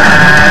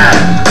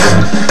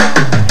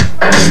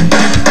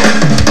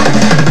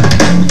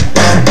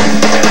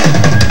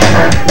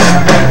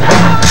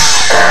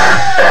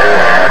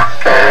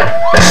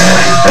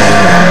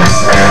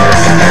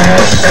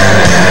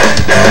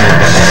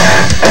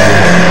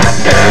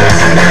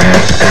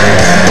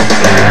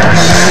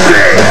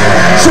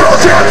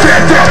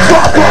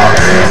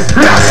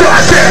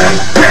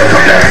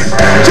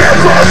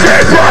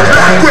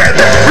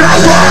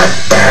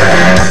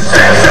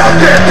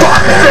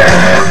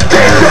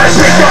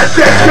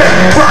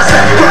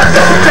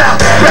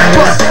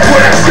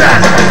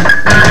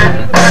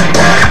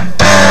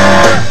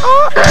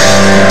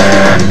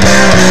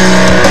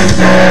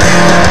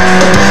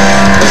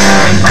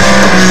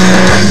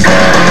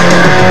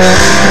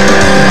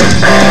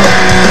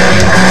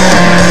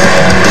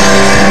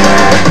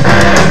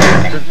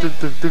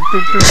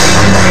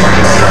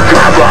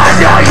 Come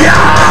on,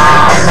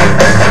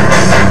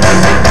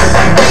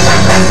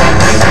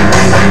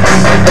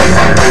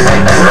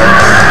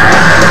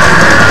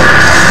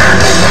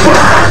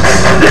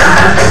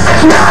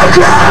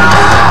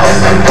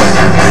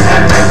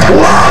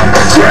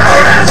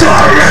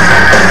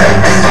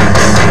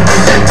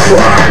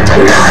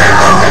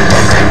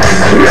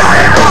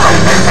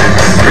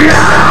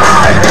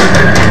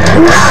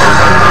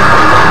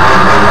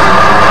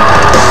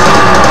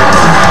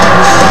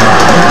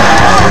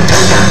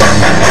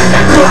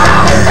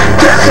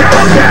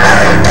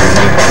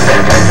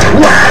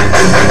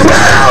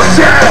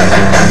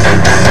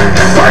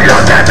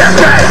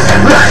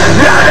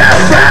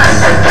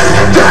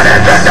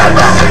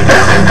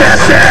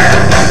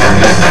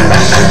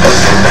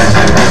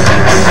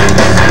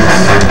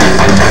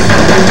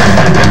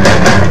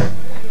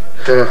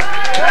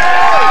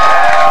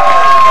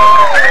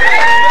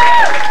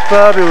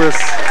 Fabulous.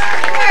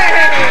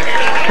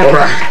 All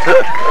right.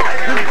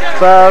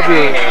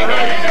 Fabulous.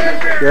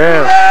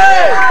 Yeah.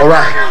 All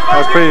right. That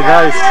was pretty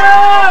nice.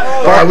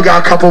 All right, we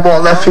got a couple more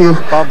left for you.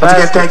 Once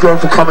again, thank you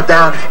everyone for coming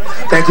down.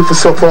 Thank you for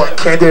supporting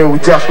Candiria. We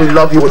definitely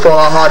love you with all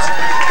our hearts.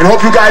 And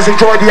hope you guys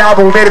enjoyed the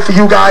album. We made it for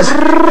you guys.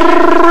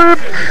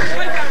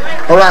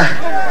 All right.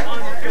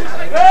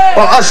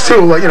 Well, us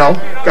too, you know,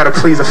 gotta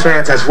please the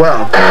fans as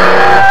well.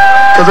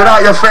 Because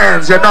without your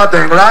fans, you're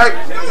nothing, right?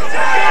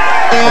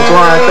 That's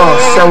why I thought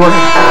so.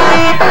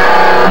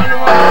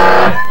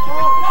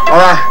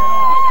 All right.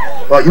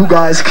 Well, you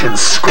guys can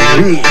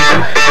scream.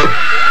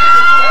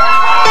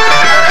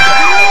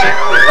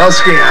 No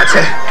scream, I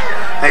tell you.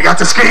 They got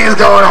the screams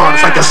going on.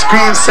 It's like the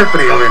Scream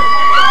Symphony over here.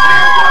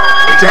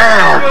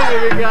 Damn.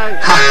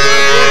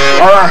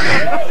 All right.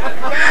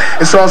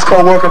 This song's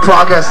called Work in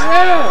Progress.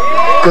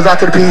 Goes out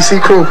to the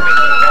PEC crew.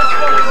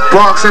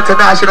 Bronx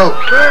International.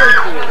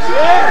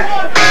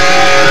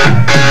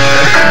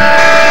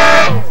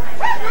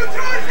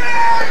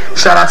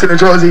 Shout out to New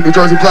Jersey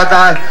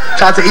Bloodline.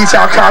 Shout out to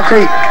E-Town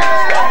Concrete.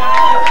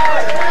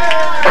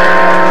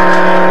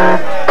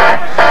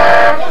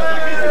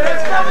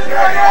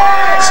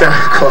 So,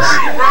 of course.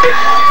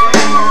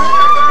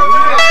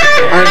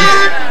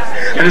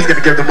 I'm just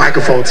gonna give the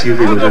microphone to you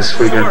people this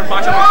weekend.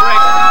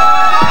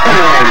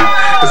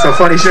 It's some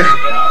funny shit.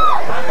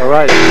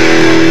 Alright.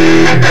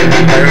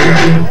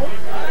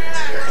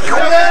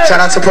 Shout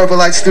out to Purple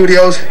Light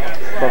Studios.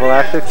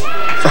 Prophylactics.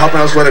 For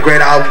helping us with a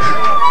great album.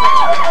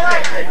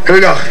 Here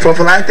we go.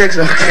 Prophylactics?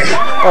 Okay.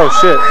 Oh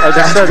shit. I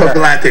just said that.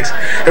 Prophylactics.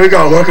 Here we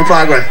go. Work in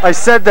progress. I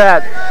said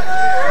that.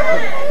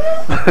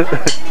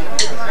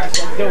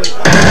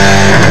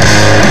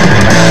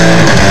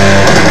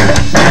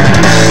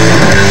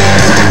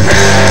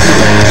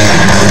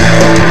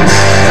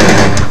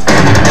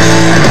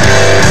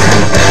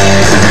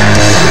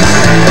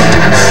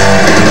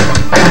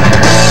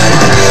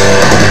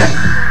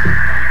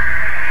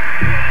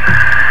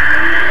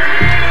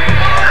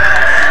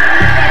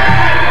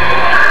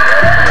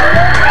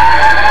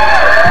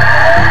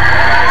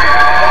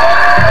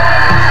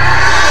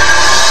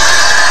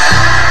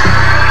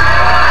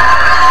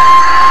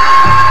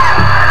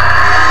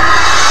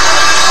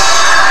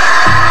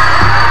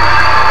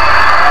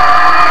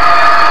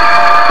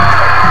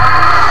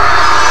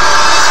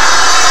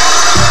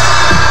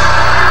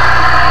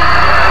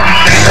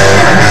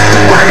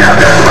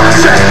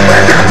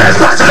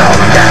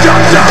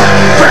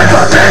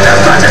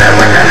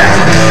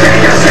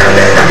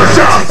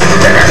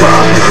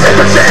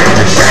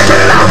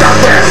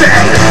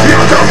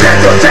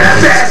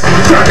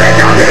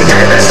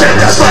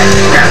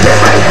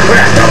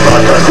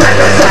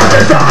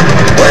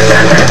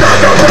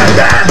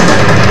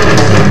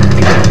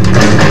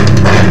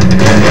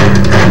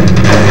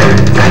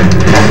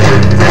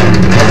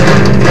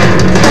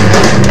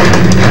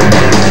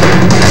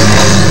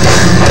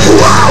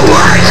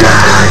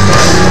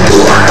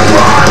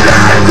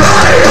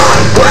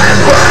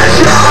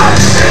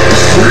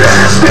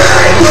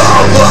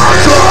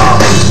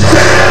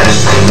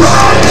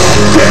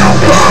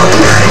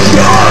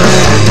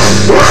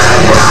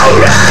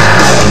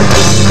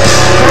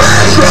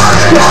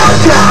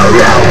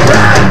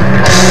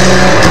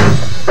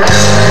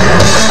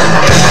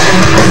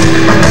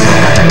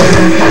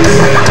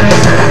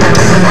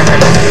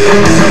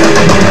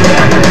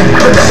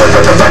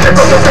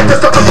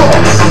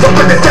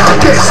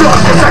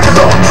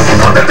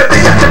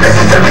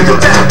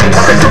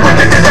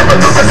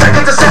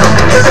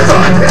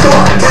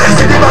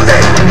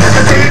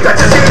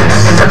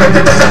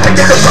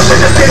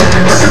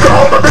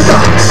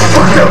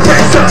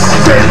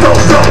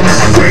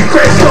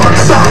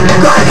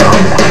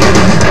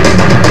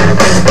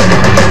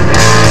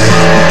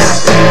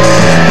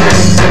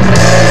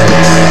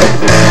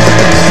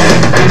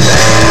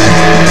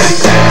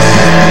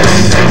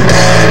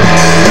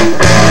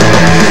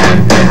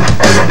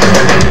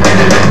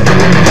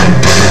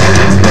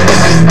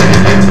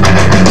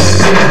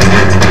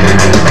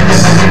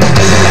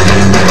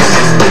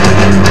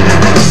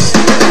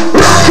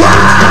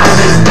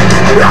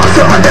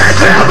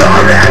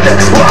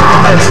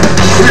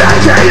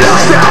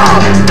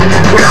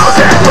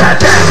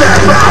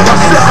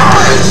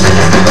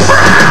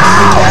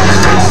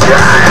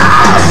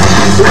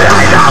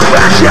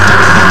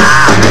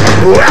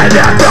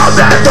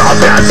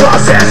 is for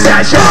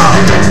sensation.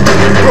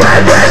 When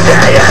we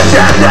see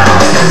intentional,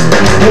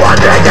 one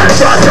thing is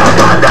just of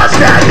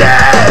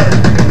understanding.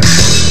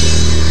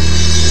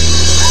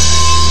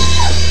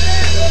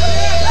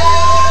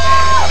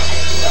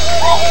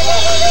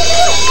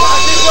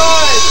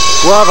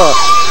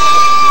 Guava.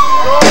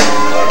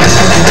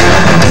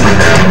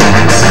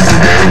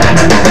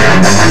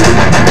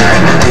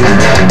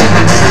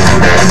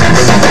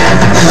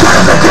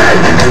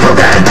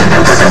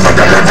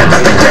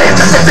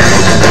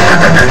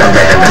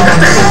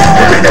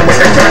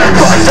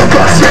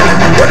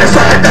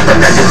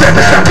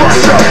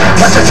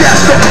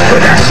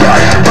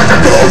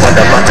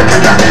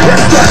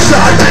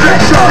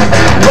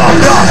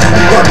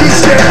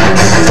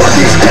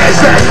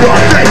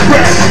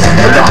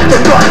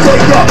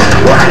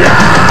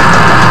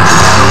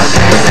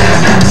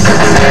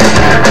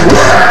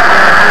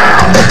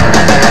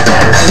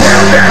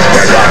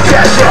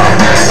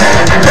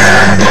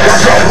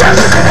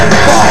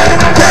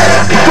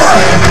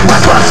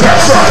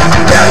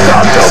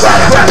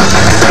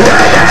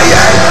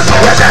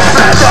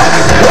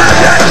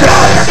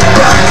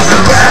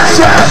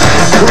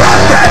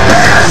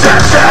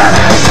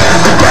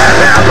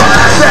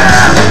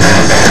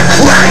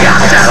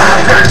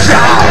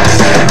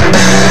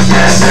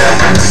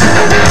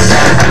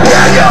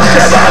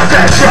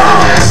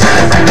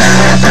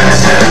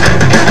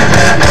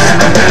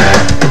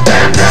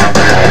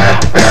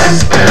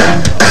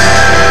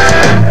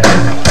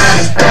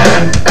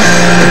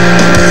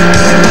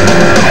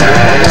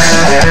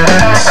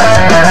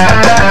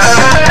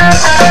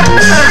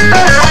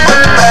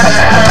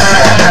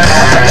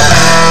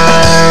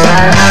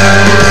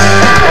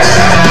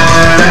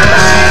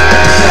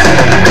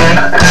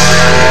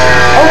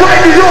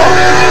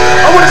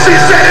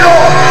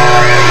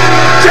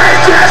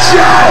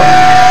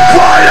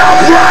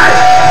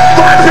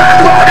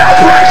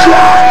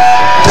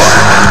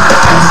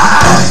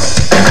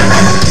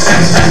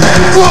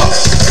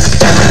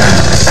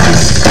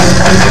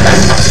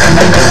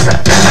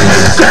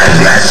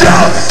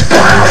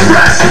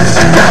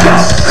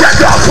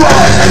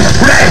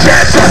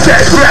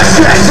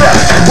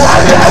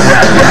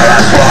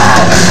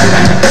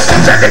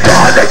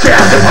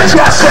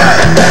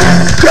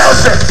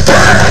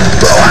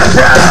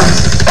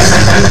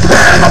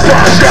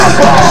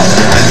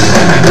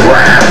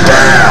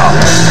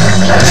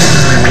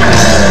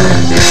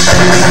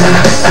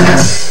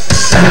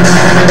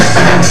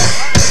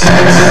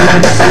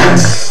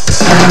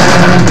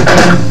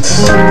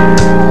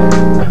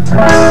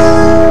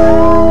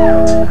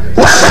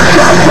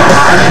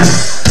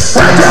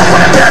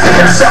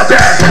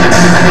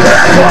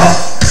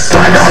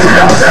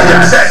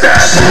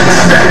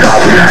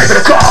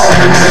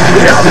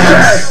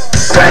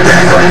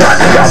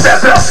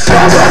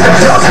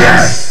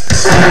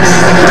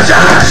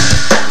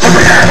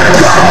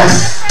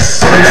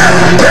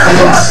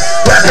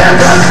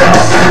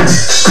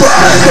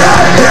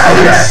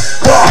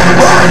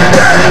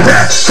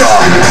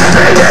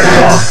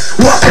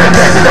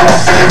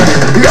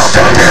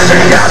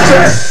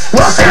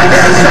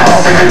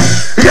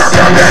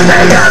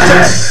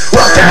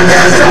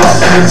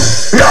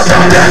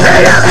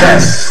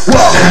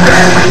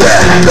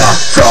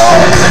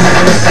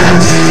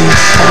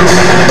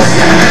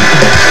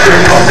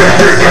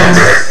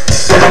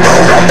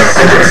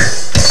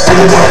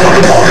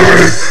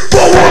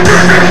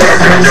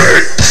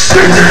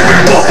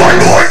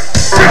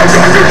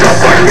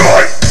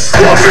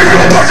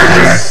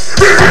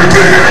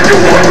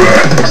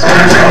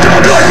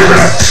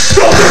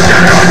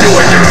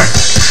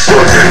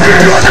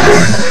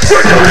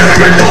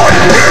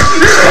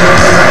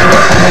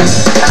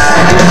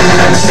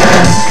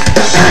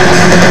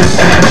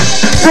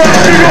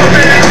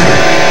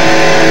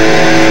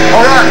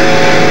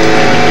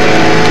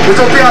 This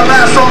will be our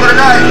last song of the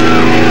night.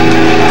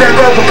 Thank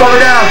God for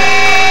coming down.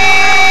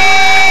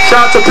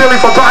 Shout out to Billy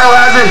from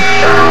Biohazard,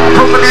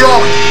 Brooklyn, New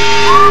York.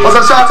 What's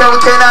up, shout out to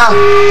LK now.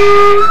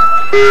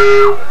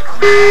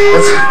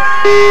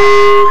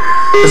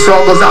 This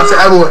song goes out to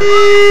Edward.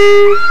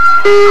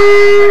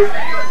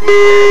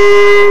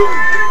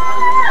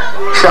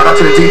 Shout out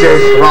to the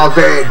DJ, Rob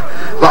Vane,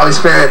 Bobby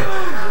Span,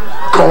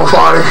 Cole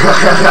Farley,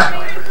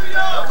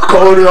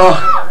 Cole, New York.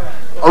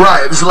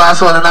 Alright, this is the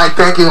last one tonight.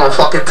 Thank you. I'm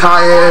fucking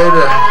tired.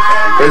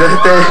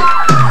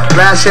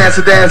 Last chance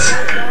to dance.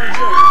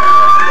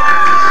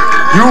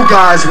 You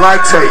guys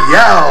like to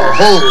yell.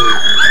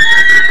 Holy.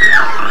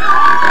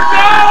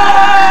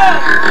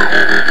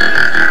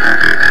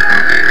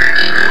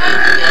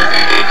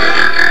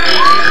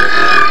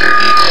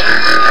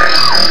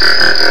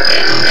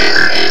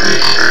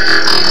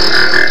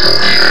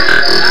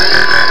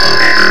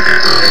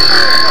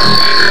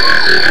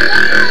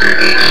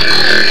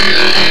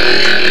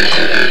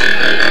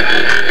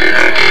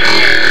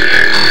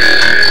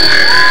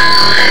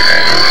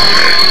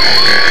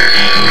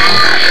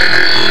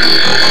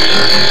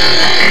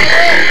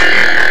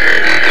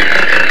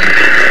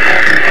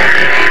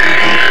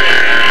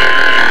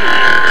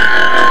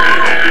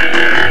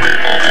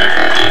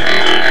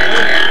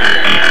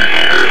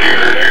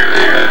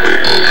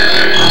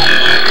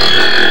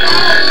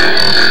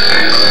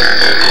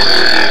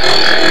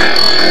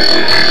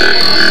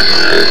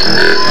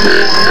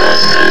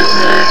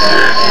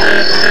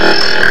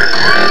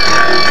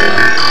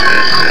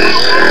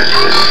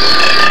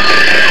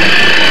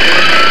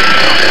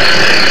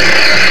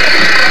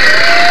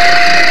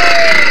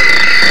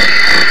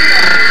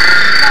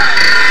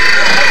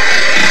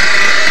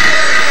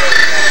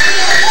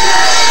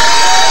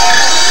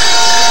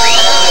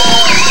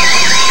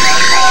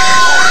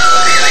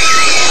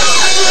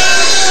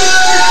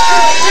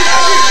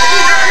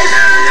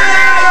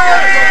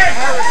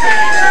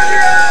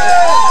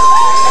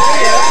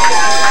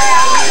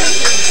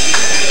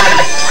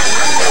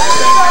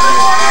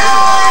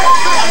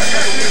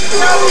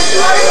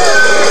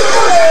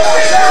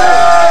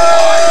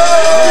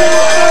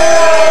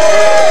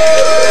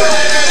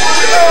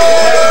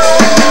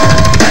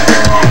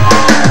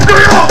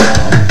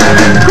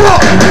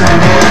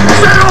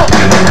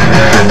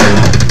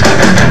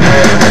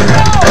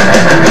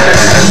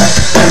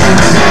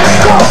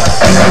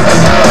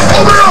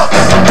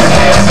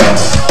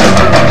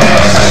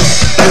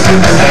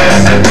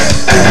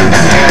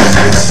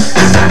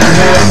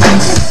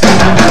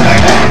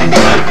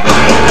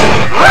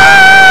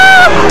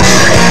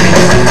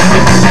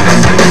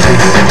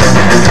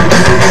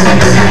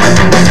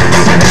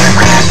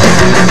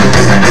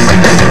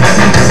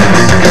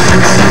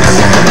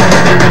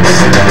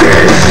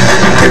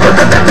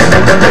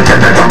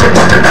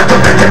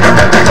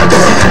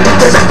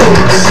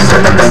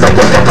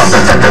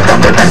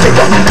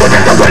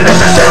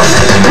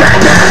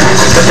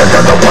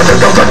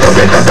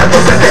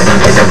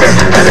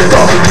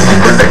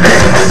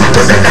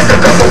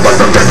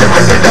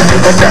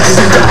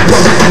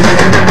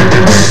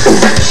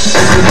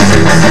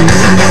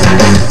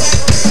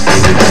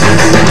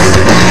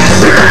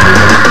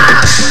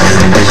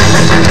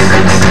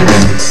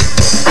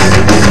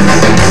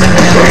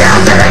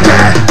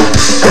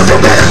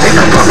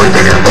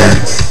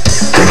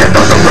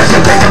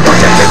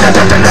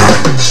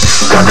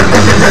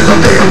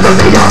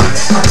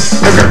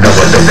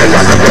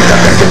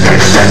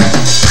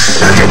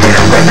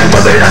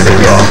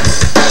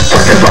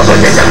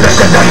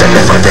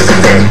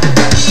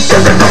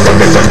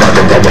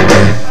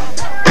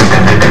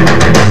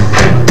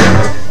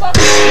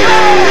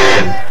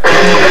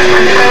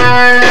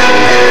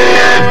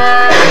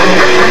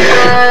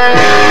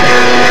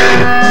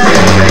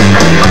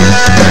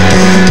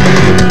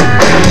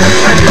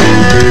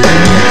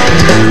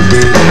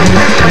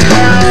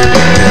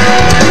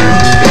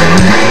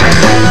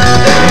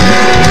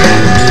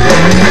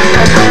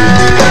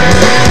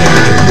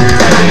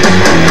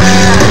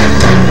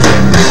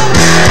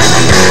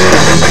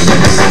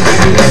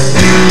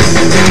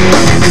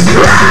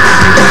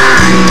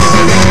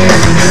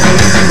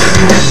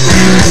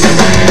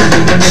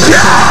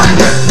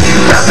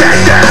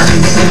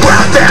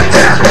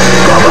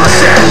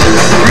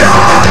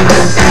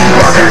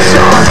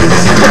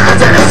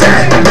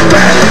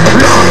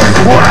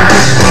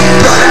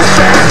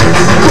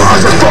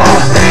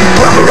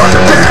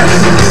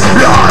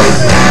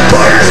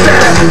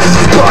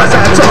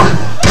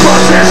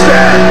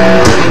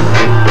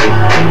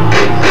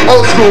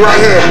 Old school right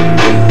here.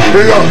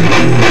 Here we go.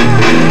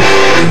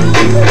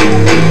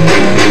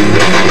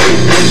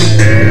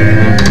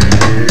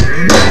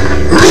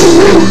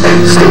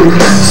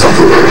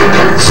 Suffering,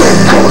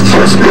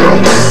 subconscious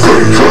now.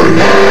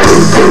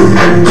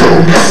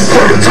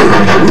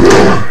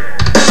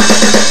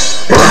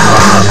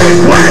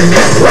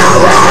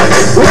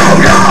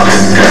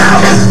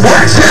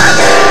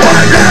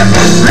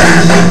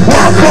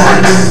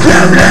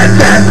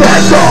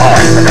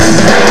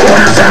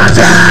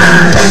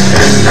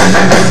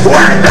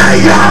 When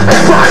they are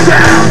brought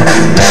down,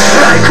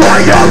 they cry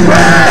your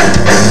breath.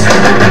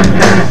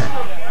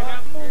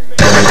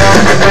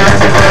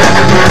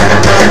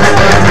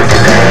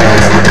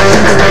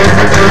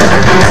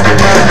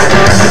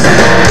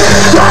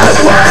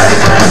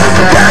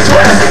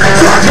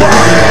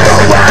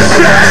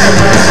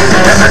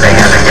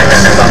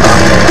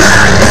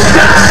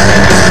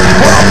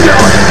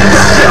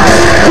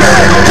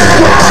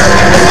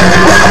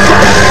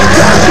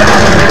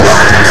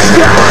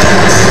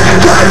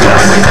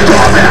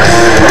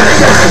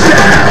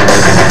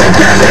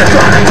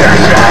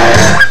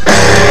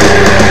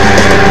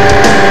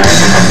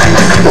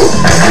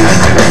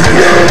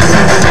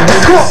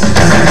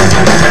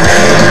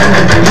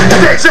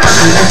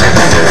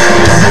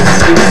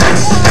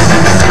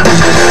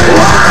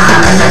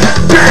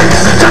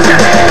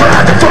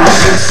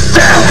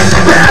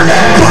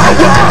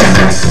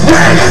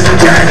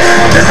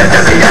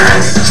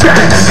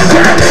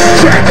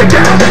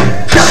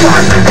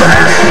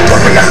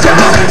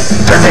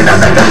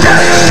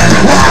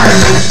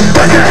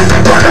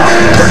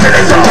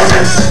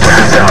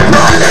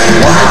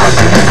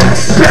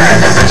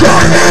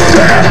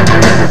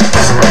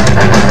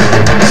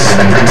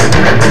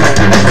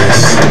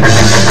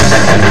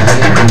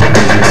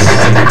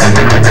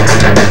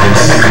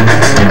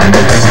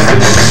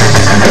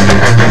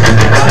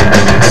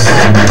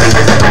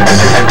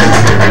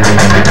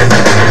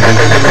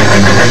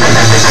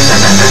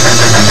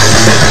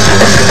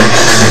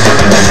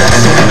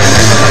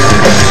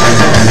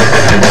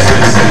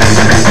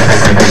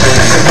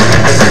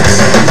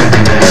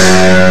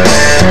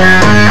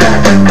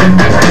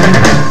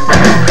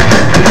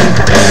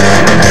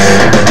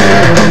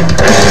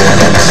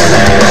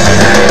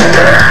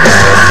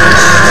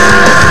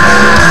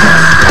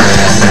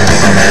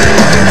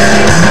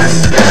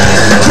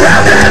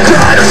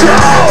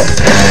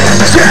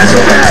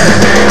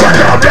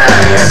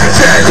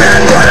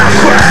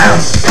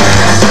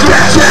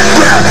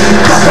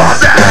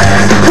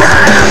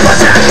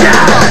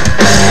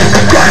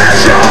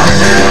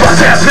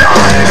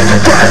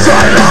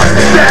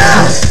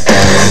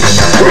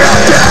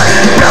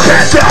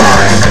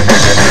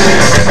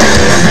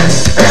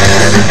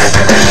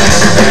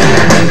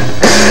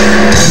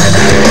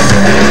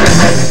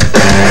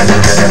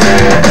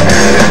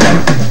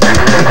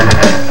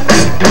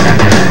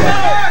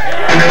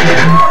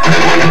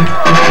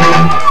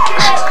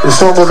 This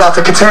song goes out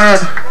to Catan.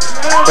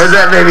 Where's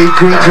that baby?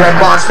 Green Dread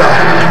Monster.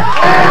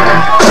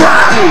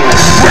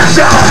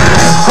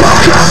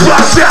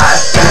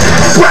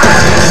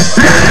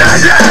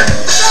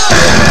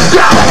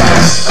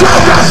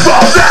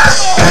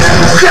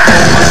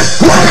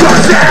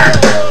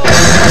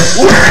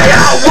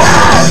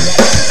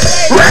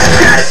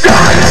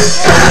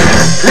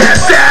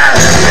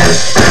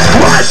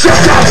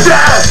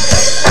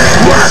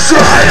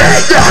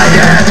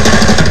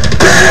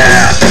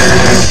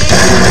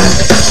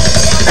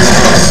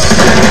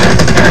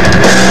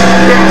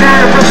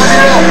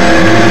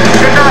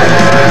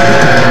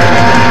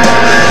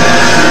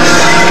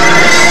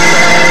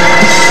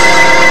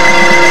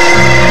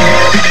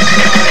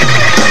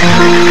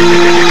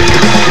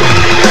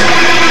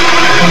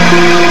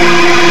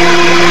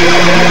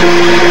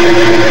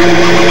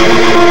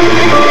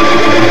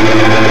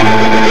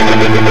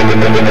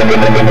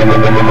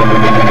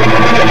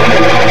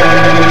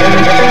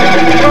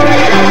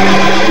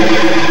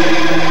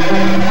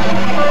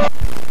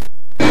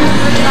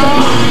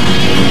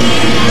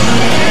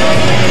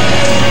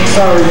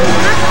 sorry.